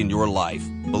special lady in your life.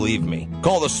 Believe me.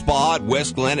 Call the Spa at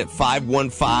West Glen at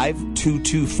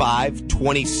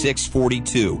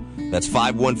 515-225-2642. That's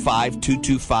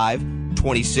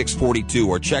 515-225-2642,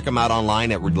 or check them out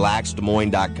online at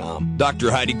relaxdesmoines.com.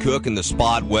 Dr. Heidi Cook and the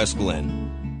Spa at West Glen.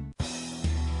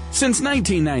 Since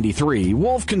 1993,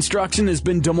 Wolf Construction has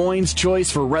been Des Moines'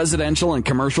 choice for residential and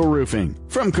commercial roofing.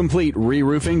 From complete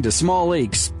re-roofing to small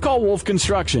leaks, call Wolf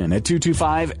Construction at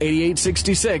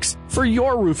 225-8866 for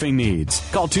your roofing needs.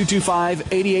 Call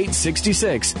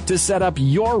 225-8866 to set up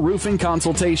your roofing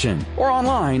consultation, or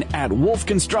online at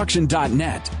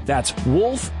wolfconstruction.net. That's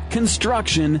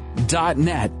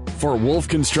wolfconstruction.net for Wolf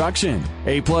Construction.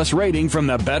 A+ rating from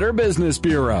the Better Business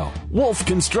Bureau.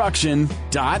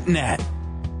 wolfconstruction.net.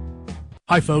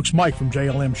 Hi folks, Mike from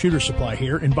JLM Shooter Supply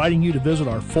here, inviting you to visit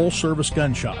our full-service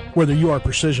gun shop. Whether you are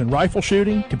precision rifle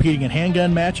shooting, competing in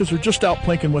handgun matches, or just out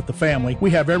plinking with the family, we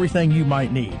have everything you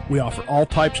might need. We offer all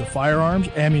types of firearms,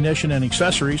 ammunition, and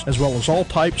accessories, as well as all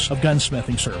types of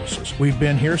gunsmithing services. We've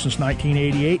been here since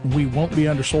 1988, and we won't be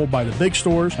undersold by the big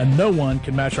stores, and no one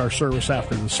can match our service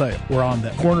after the sale. We're on the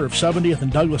corner of 70th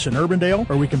and Douglas in Urbandale,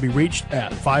 or we can be reached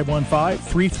at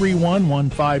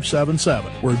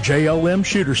 515-331-1577. We're JLM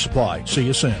Shooter Supply. See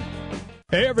you soon.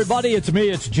 Hey everybody, it's me,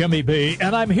 it's Jimmy B,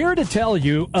 and I'm here to tell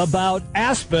you about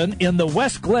Aspen in the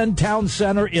West Glen Town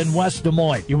Center in West Des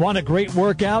Moines. You want a great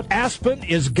workout? Aspen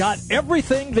has got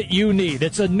everything that you need.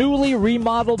 It's a newly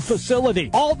remodeled facility.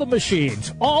 All the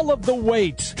machines, all of the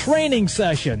weights, training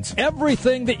sessions,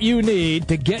 everything that you need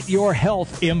to get your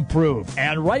health improved.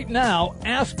 And right now,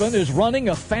 Aspen is running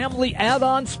a family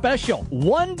add-on special.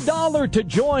 $1 to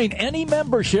join any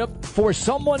membership for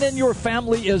someone in your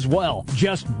family as well.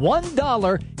 Just $1.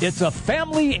 It's a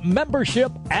family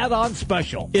membership add-on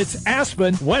special. It's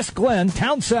Aspen, West Glen,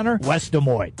 Town Center, West Des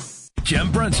Moines.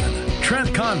 Jim Brunson,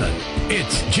 Trent Condon.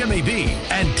 It's Jimmy B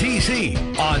and TC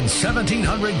on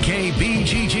 1700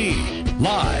 KBGG.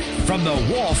 Live from the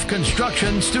Wolf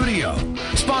Construction Studio.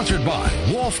 Sponsored by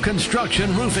Wolf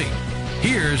Construction Roofing.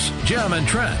 Here's Jim and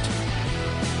Trent.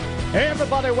 Hey,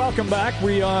 everybody, welcome back.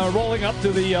 We are rolling up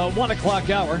to the 1 o'clock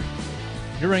hour.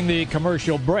 During the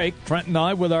commercial break, Trent and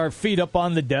I with our feet up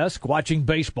on the desk watching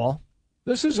baseball.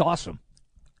 This is awesome.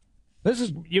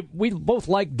 We both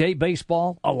like day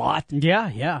baseball a lot.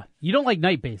 Yeah. You don't like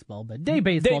night baseball, but day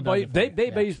baseball. Day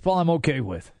baseball I'm okay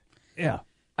with. Yeah.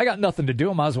 I got nothing to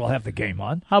do. I might as well have the game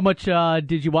on. How much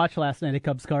did you watch last night at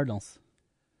Cubs-Cardinals?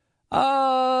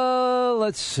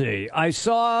 Let's see. I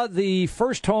saw the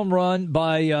first home run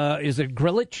by, is it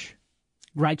Grichuk?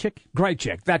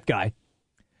 Grichuk, that guy.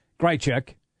 Grichuk.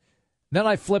 Then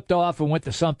I flipped off and went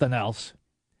to something else.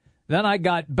 Then I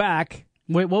got back.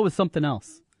 Wait, what was something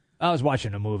else? I was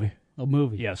watching a movie. A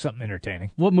movie? Yeah, something entertaining.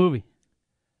 What movie?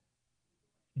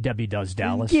 Debbie Does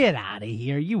Dallas. Get out of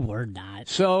here. You were not.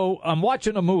 So I'm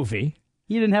watching a movie.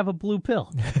 You didn't have a blue pill.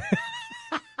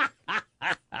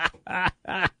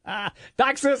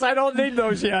 Doc says I don't need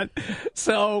those yet.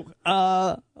 So,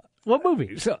 what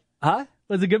movie? So, huh?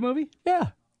 Was it a good movie?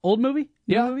 Yeah. Old movie?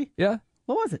 New Yeah. movie? Yeah.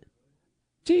 What was it?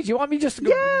 Geez, you want me just to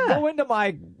go into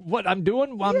what I'm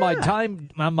doing on my time,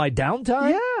 on my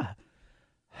downtime? Yeah.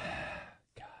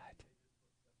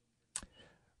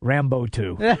 Rambo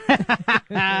 2.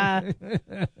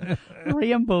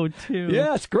 Rambo 2.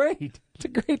 Yeah, it's great. It's a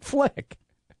great flick.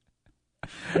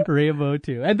 Rambo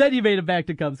 2. And then you made it back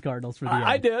to Cubs-Cardinals for the end.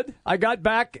 I did. I got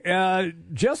back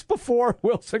just before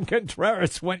Wilson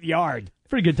Contreras went yard.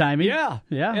 Pretty good timing. Yeah.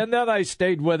 And then I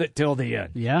stayed with it till the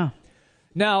end. Yeah.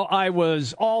 Now, I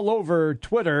was all over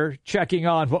Twitter checking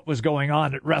on what was going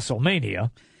on at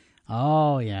WrestleMania.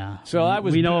 Oh, yeah. So I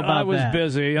was that.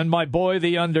 busy, and my boy,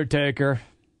 The Undertaker.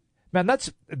 Man,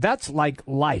 that's like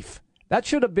life. That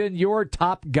should have been your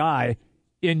top guy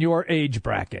in your age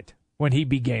bracket when he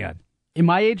began. In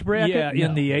my age bracket? Yeah,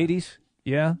 in the 80s.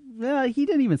 Yeah. He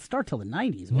didn't even start till the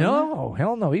 90s, No,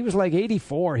 hell no. He was like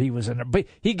 84. He was in there. But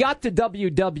he got to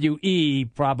WWE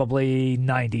probably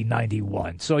 90,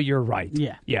 91. So you're right.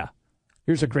 Yeah.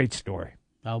 Here's a great story.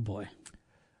 Oh, boy.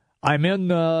 I'm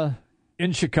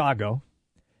in Chicago,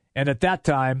 and at that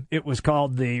time, it was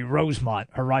called the Rosemont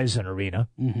Horizon Arena.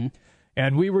 Mm-hmm.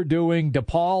 And we were doing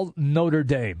DePaul, Notre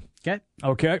Dame.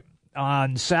 Okay?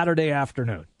 On Saturday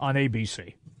afternoon on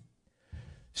ABC.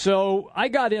 So I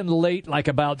got in late, like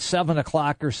about 7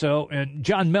 o'clock or so, and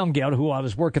John Melngeld, who I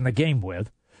was working the game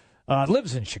with,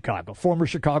 lives in Chicago, former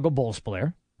Chicago Bulls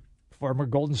player, former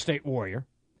Golden State Warrior.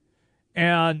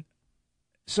 And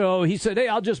so he said, hey,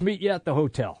 I'll just meet you at the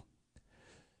hotel.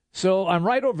 So I'm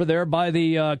right over there by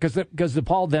the, because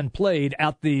DePaul then played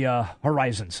at the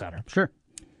Horizon Center. Sure.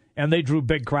 And they drew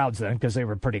big crowds then because they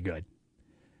were pretty good.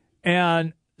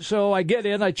 And so I get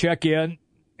in, I check in.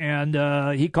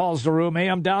 And he calls the room, hey,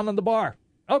 I'm down in the bar.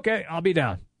 Okay, I'll be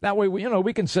down. That way,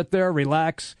 we can sit there,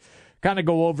 relax, kind of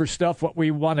go over stuff, what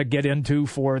we want to get into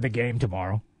for the game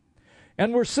tomorrow.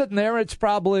 And we're sitting there. It's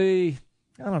probably,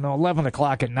 11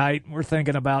 o'clock at night. We're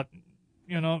thinking about,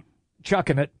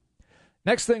 chucking it.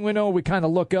 Next thing we know, we kind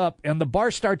of look up, and the bar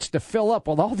starts to fill up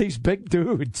with all these big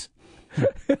dudes.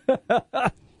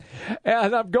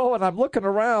 And I'm looking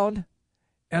around,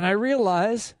 and I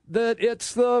realize that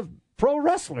it's the pro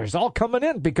wrestlers all coming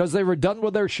in because they were done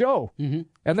with their show, and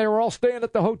they were all staying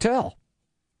at the hotel.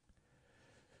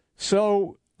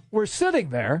 So we're sitting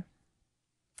there,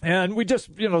 and we just,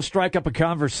 strike up a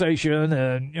conversation,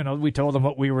 and, we told them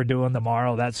what we were doing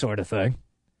tomorrow, that sort of thing.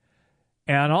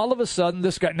 And all of a sudden,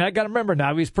 this guy, and I got to remember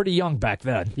now, he was pretty young back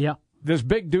then. Yeah. This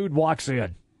big dude walks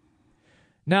in.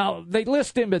 Now, they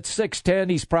list him at 6'10".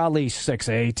 He's probably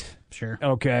 6'8". Sure.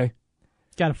 Okay.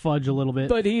 Got to fudge a little bit.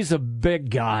 But he's a big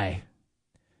guy.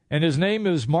 And his name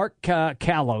is Mark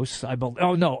Callos, I believe.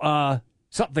 Oh, no,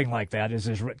 something like that is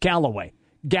his Calloway.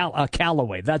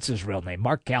 Calloway, that's his real name,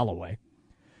 Mark Calloway.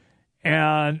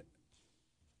 And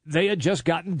they had just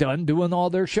gotten done doing all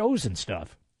their shows and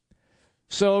stuff.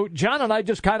 So John and I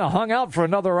just kind of hung out for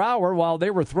another hour while they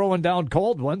were throwing down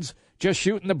cold ones, just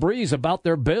shooting the breeze about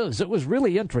their biz. It was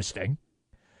really interesting.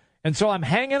 And so I'm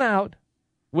hanging out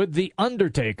with The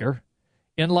Undertaker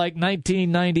in like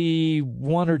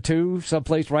 1991 or 2,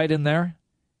 someplace right in there,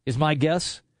 is my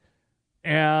guess.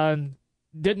 And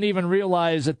didn't even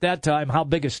realize at that time how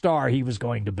big a star he was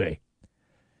going to be.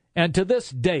 And to this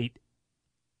date,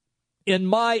 in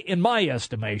my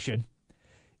estimation,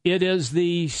 it is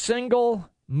the single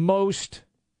most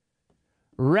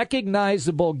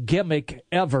recognizable gimmick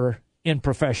ever in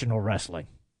professional wrestling,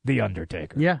 The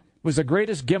Undertaker. Yeah. It was the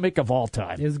greatest gimmick of all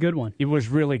time. It was a good one. It was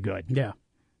really good. Yeah.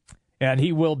 And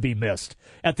he will be missed.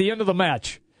 At the end of the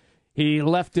match, he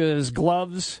left his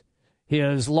gloves,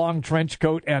 his long trench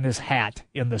coat and his hat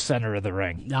in the center of the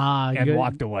ring and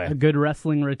walked away. A good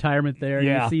wrestling retirement there.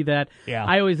 Yeah. You see that. Yeah.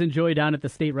 I always enjoy down at the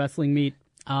state wrestling meet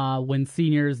when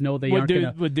seniors know they would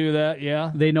do that. Yeah,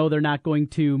 they know they're not going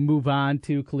to move on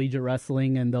to collegiate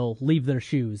wrestling, and they'll leave their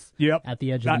shoes at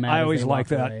the edge of the mat. I always like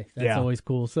that. Away. That's always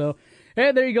cool. So,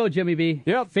 hey, there you go, Jimmy B.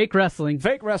 Yep. Fake wrestling.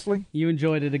 Fake wrestling. You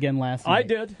enjoyed it again last night. I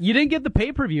did. You didn't get the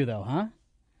pay-per-view, though, huh?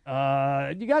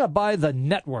 You got to buy the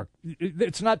network.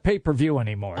 It's not pay-per-view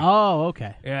anymore. Oh,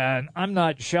 okay. And I'm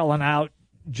not shelling out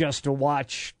just to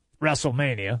watch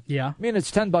WrestleMania. Yeah. I mean,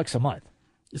 it's $10 a month.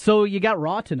 So you got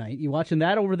Raw tonight. You watching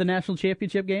that over the national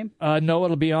championship game? No,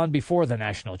 it'll be on before the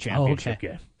national championship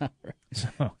game.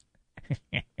 So,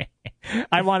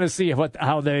 I want to see what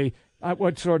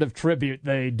sort of tribute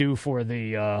they do for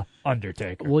the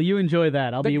Undertaker. Well, you enjoy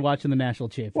that. I'll be watching the national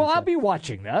championship. Well, I'll be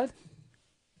watching that.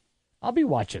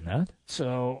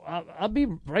 So I'll be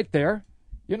right there.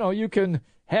 You know, you can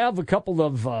have a couple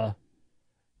of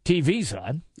TVs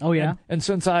on. Oh, yeah? And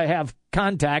since I have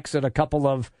contacts at a couple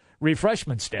of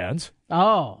refreshment stands.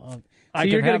 Oh. So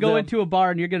you're going to go into a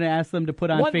bar and you're going to ask them to put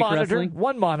on fake wrestling?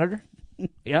 One monitor.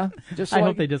 Yeah. Just I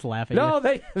hope they just laugh at you. No,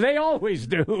 they always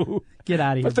do. Get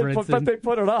out of here, Brinson. But they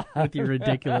put it on. With your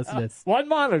ridiculousness. One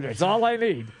monitor. It's all I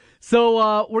need.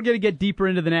 So we're going to get deeper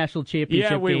into the national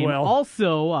championship game. Yeah, we will.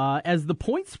 Also, as the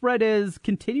point spread has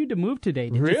continued to move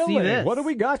today. Did you see this? What do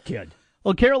we got, kid?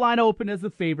 Well, Carolina opened as the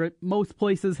favorite. Most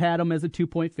places had them as a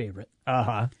 2-point favorite.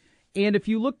 Uh-huh. And if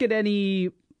you look at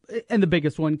and the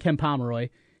biggest one, Ken Pomeroy,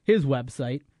 his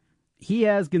website, he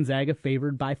has Gonzaga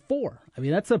favored by 4. I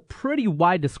mean, that's a pretty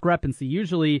wide discrepancy.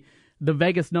 Usually the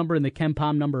Vegas number and the Ken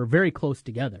Pom number are very close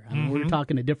together. I mean, we're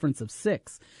talking a difference of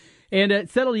 6. And it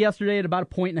settled yesterday at about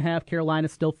 1.5. Carolina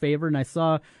still favored. And I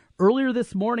saw earlier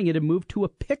this morning it had moved to a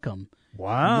pick'em.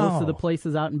 Wow. Most of the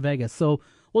places out in Vegas. So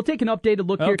we'll take an updated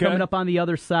look here coming up on the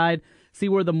other side, see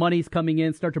where the money's coming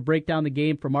in, start to break down the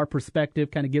game from our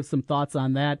perspective, kind of give some thoughts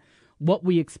on that, what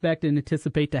we expect and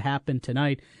anticipate to happen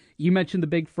tonight. You mentioned the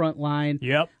big front line.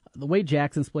 Yep. The way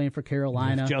Jackson's playing for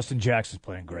Carolina. Justin Jackson's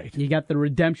playing great. You got the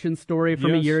redemption story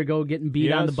from a year ago, getting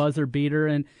beat on the buzzer beater.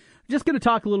 And just going to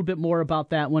talk a little bit more about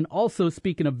that one. Also,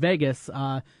 speaking of Vegas,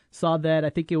 saw that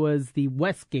I think it was the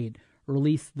Westgate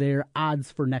released their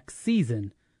odds for next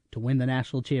season to win the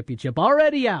national championship.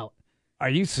 Already out. Are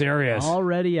you serious?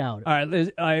 Already out. All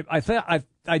right,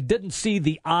 I didn't see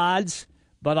the odds,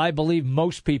 but I believe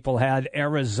most people had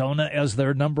Arizona as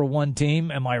their number 1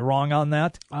 team. Am I wrong on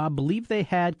that? I believe they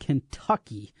had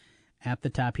Kentucky at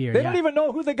the top here. They don't even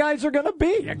know who the guys are going to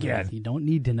be again. You don't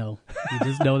need to know. You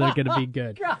just know they're going to be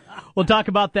good. We'll talk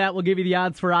about that. We'll give you the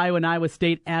odds for Iowa and Iowa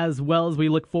State as well as we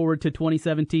look forward to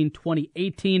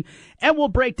 2017-2018. And we'll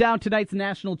break down tonight's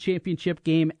national championship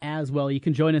game as well. You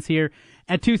can join us here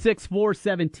at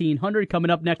 264-1700.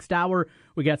 Coming up next hour,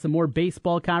 we got some more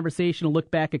baseball conversation, a look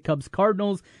back at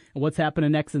Cubs-Cardinals and what's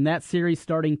happening next in that series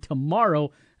starting tomorrow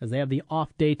as they have the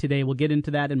off day today. We'll get into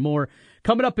that and more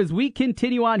coming up as we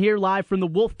continue on here live from the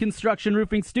Wolf Construction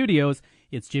Roofing Studios.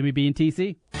 It's Jimmy B and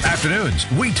TC. Afternoons,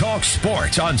 we talk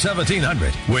sports on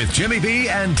 1700 with Jimmy B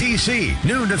and TC,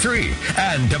 noon to 3.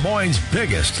 And Des Moines'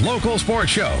 biggest local sports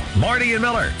show, Marty and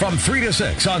Miller, from 3 to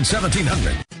 6 on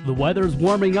 1700. The weather's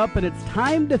warming up and it's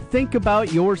time to think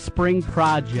about your spring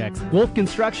projects. Wolf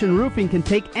Construction Roofing can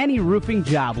take any roofing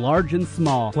job, large and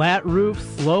small. Flat roofs,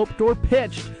 sloped, or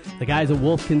pitched. The guys at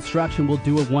Wolf Construction will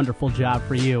do a wonderful job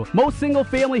for you. Most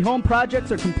single-family home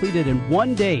projects are completed in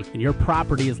one day, and your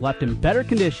property is left in better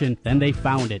condition than they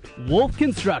found it. Wolf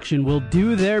Construction will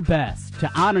do their best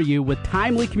to honor you with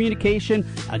timely communication,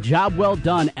 a job well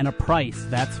done, and a price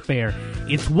that's fair.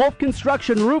 It's Wolf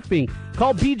Construction Roofing.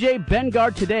 Call BJ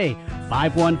Bengard today,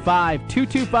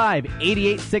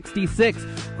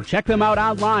 515-225-8866, or check them out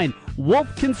online,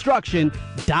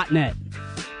 wolfconstruction.net.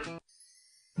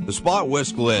 The Spa at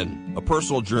West Glen, a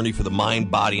personal journey for the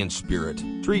mind, body, and spirit.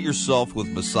 Treat yourself with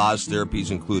massage therapies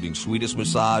including Swedish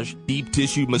massage, deep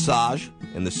tissue massage,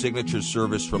 and the signature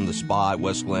service from the Spa at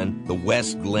West Glen, the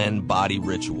West Glen Body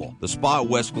Ritual. The Spa at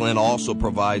West Glen also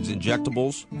provides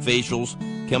injectables, facials,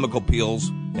 chemical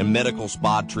peels, and medical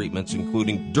spa treatments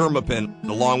including Dermapen,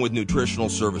 along with nutritional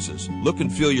services. Look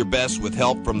and feel your best with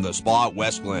help from the Spa at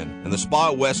West Glen. And the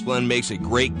Spa at West Glen makes a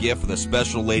great gift for the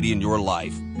special lady in your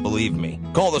life. Believe me.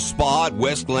 Call the Spa at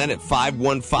West Glen at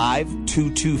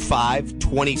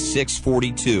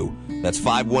 515-225-2642. That's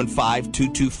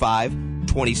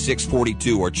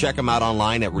 515-225-2642. Or check them out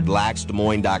online at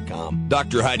relaxeddesmoines.com.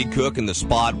 Dr. Heidi Cook and the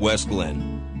Spa at West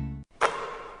Glen.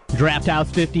 Draft House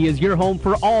 50 is your home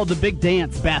for all the big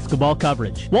dance basketball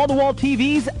coverage. Wall-to-wall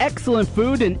TVs, excellent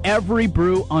food, and every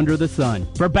brew under the sun.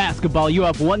 For basketball, you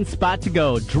have one spot to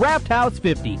go. Draft House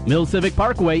 50, Mill Civic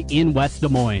Parkway in West Des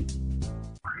Moines.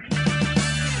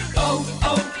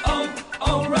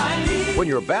 O'Reilly. When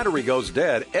your battery goes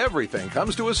dead, everything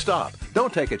comes to a stop.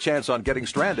 Don't take a chance on getting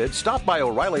stranded. Stop by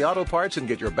O'Reilly Auto Parts and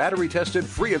get your battery tested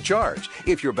free of charge.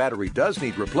 If your battery does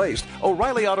need replaced,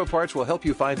 O'Reilly Auto Parts will help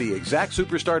you find the exact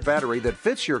Superstart battery that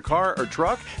fits your car or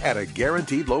truck at a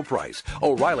guaranteed low price.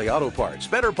 O'Reilly Auto Parts.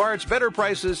 Better parts, better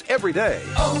prices every day.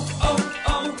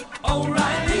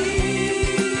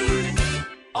 O'Reilly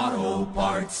Auto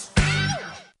Parts.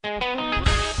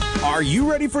 Are you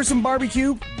ready for some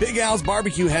barbecue? Big Al's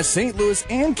Barbecue has St. Louis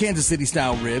and Kansas City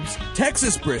style ribs,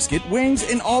 Texas brisket, wings,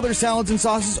 and all their salads and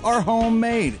sauces are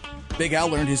homemade. Big Al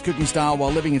learned his cooking style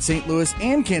while living in St. Louis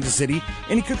and Kansas City,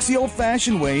 and he cooks the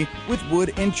old-fashioned way with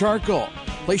wood and charcoal.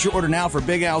 Place your order now for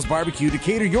Big Al's Barbecue to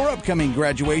cater your upcoming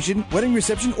graduation, wedding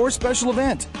reception, or special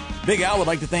event. Big Al would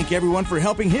like to thank everyone for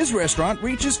helping his restaurant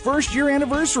reach its first-year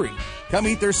anniversary. Come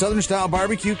eat their Southern-style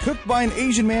barbecue cooked by an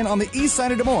Asian man on the east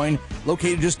side of Des Moines,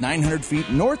 located just 900 feet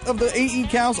north of the A.E.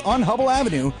 Cows on Hubble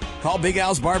Avenue. Call Big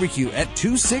Al's Barbecue at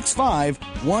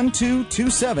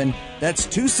 265-1227. That's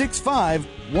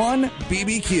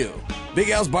 265-1BBQ. Big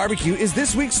Al's Barbecue is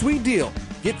this week's sweet deal.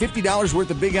 Get $50 worth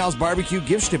of Big Al's Barbecue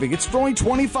gift certificates for only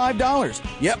 $25.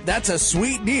 Yep, that's a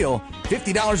sweet deal.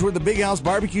 $50 worth of Big Al's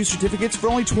Barbecue certificates for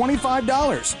only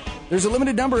 $25. There's a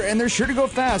limited number, and they're sure to go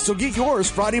fast, so get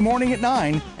yours Friday morning at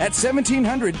 9 at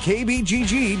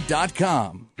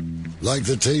 1700kbgg.com. Like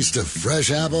the taste of fresh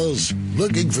apples?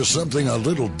 Looking for something a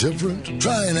little different?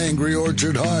 Try an Angry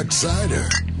Orchard hard cider.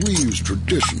 We use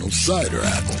traditional cider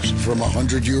apples from a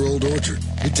 100-year-old orchard.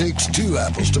 It takes 2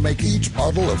 apples to make each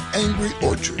bottle of Angry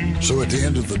Orchard. So at the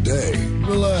end of the day,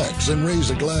 relax and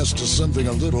raise a glass to something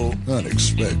a little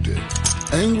unexpected.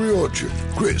 Angry Orchard,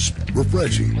 crisp,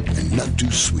 refreshing, and not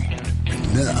too sweet.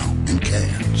 And now in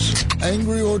cans.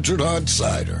 Angry Orchard hard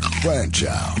cider. Branch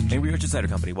out. Angry Orchard Cider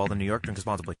Company, Walden, New York. Drink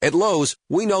responsibly. At Lowe's,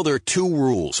 we know there are 2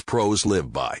 rules pros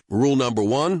live by. Rule number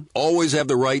 1, always have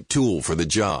the right tool for the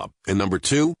job. And number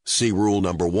 2, see rule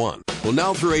number 1. Well,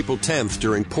 now through April 10th,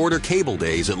 during Porter Cable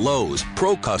Days at Lowe's,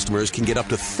 pro customers can get up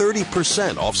to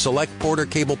 30% off select Porter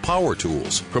Cable power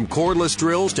tools. From cordless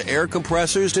drills to air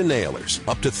compressors to nailers.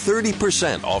 Up to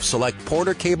 30% off select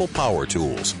Porter Cable power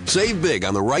tools. Save big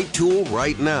on the right tool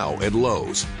right now at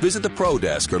Lowe's. Visit the Pro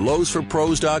Desk or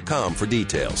Lowe'sForPros.com for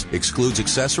details. Excludes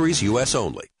accessories, U.S.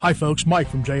 only. Hi folks, Mike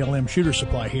from JLM Shooter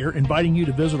Supply here, inviting you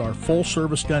to visit our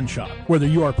full-service gun shop. Whether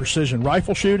you are precision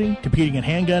rifle shooting, competing in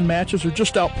handgun matches, or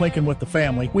just out plinking with the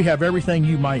family, we have everything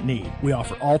you might need. We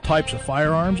offer all types of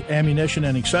firearms, ammunition,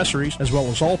 and accessories, as well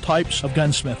as all types of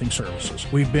gunsmithing services.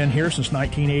 We've been here since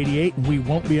 1988, and we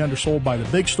won't be undersold by the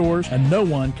big stores, and no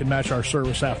one can match our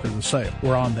service after the sale.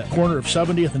 We're on the corner of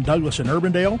 70th and Douglas in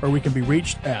Urbandale, or we can be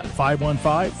reached at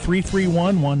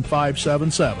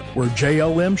 515-331-1577. We're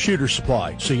JLM Shooter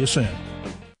Supply. See you soon.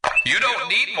 You don't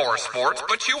need more sports,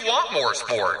 but you want more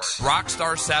sports.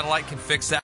 Rockstar Satellite can fix that.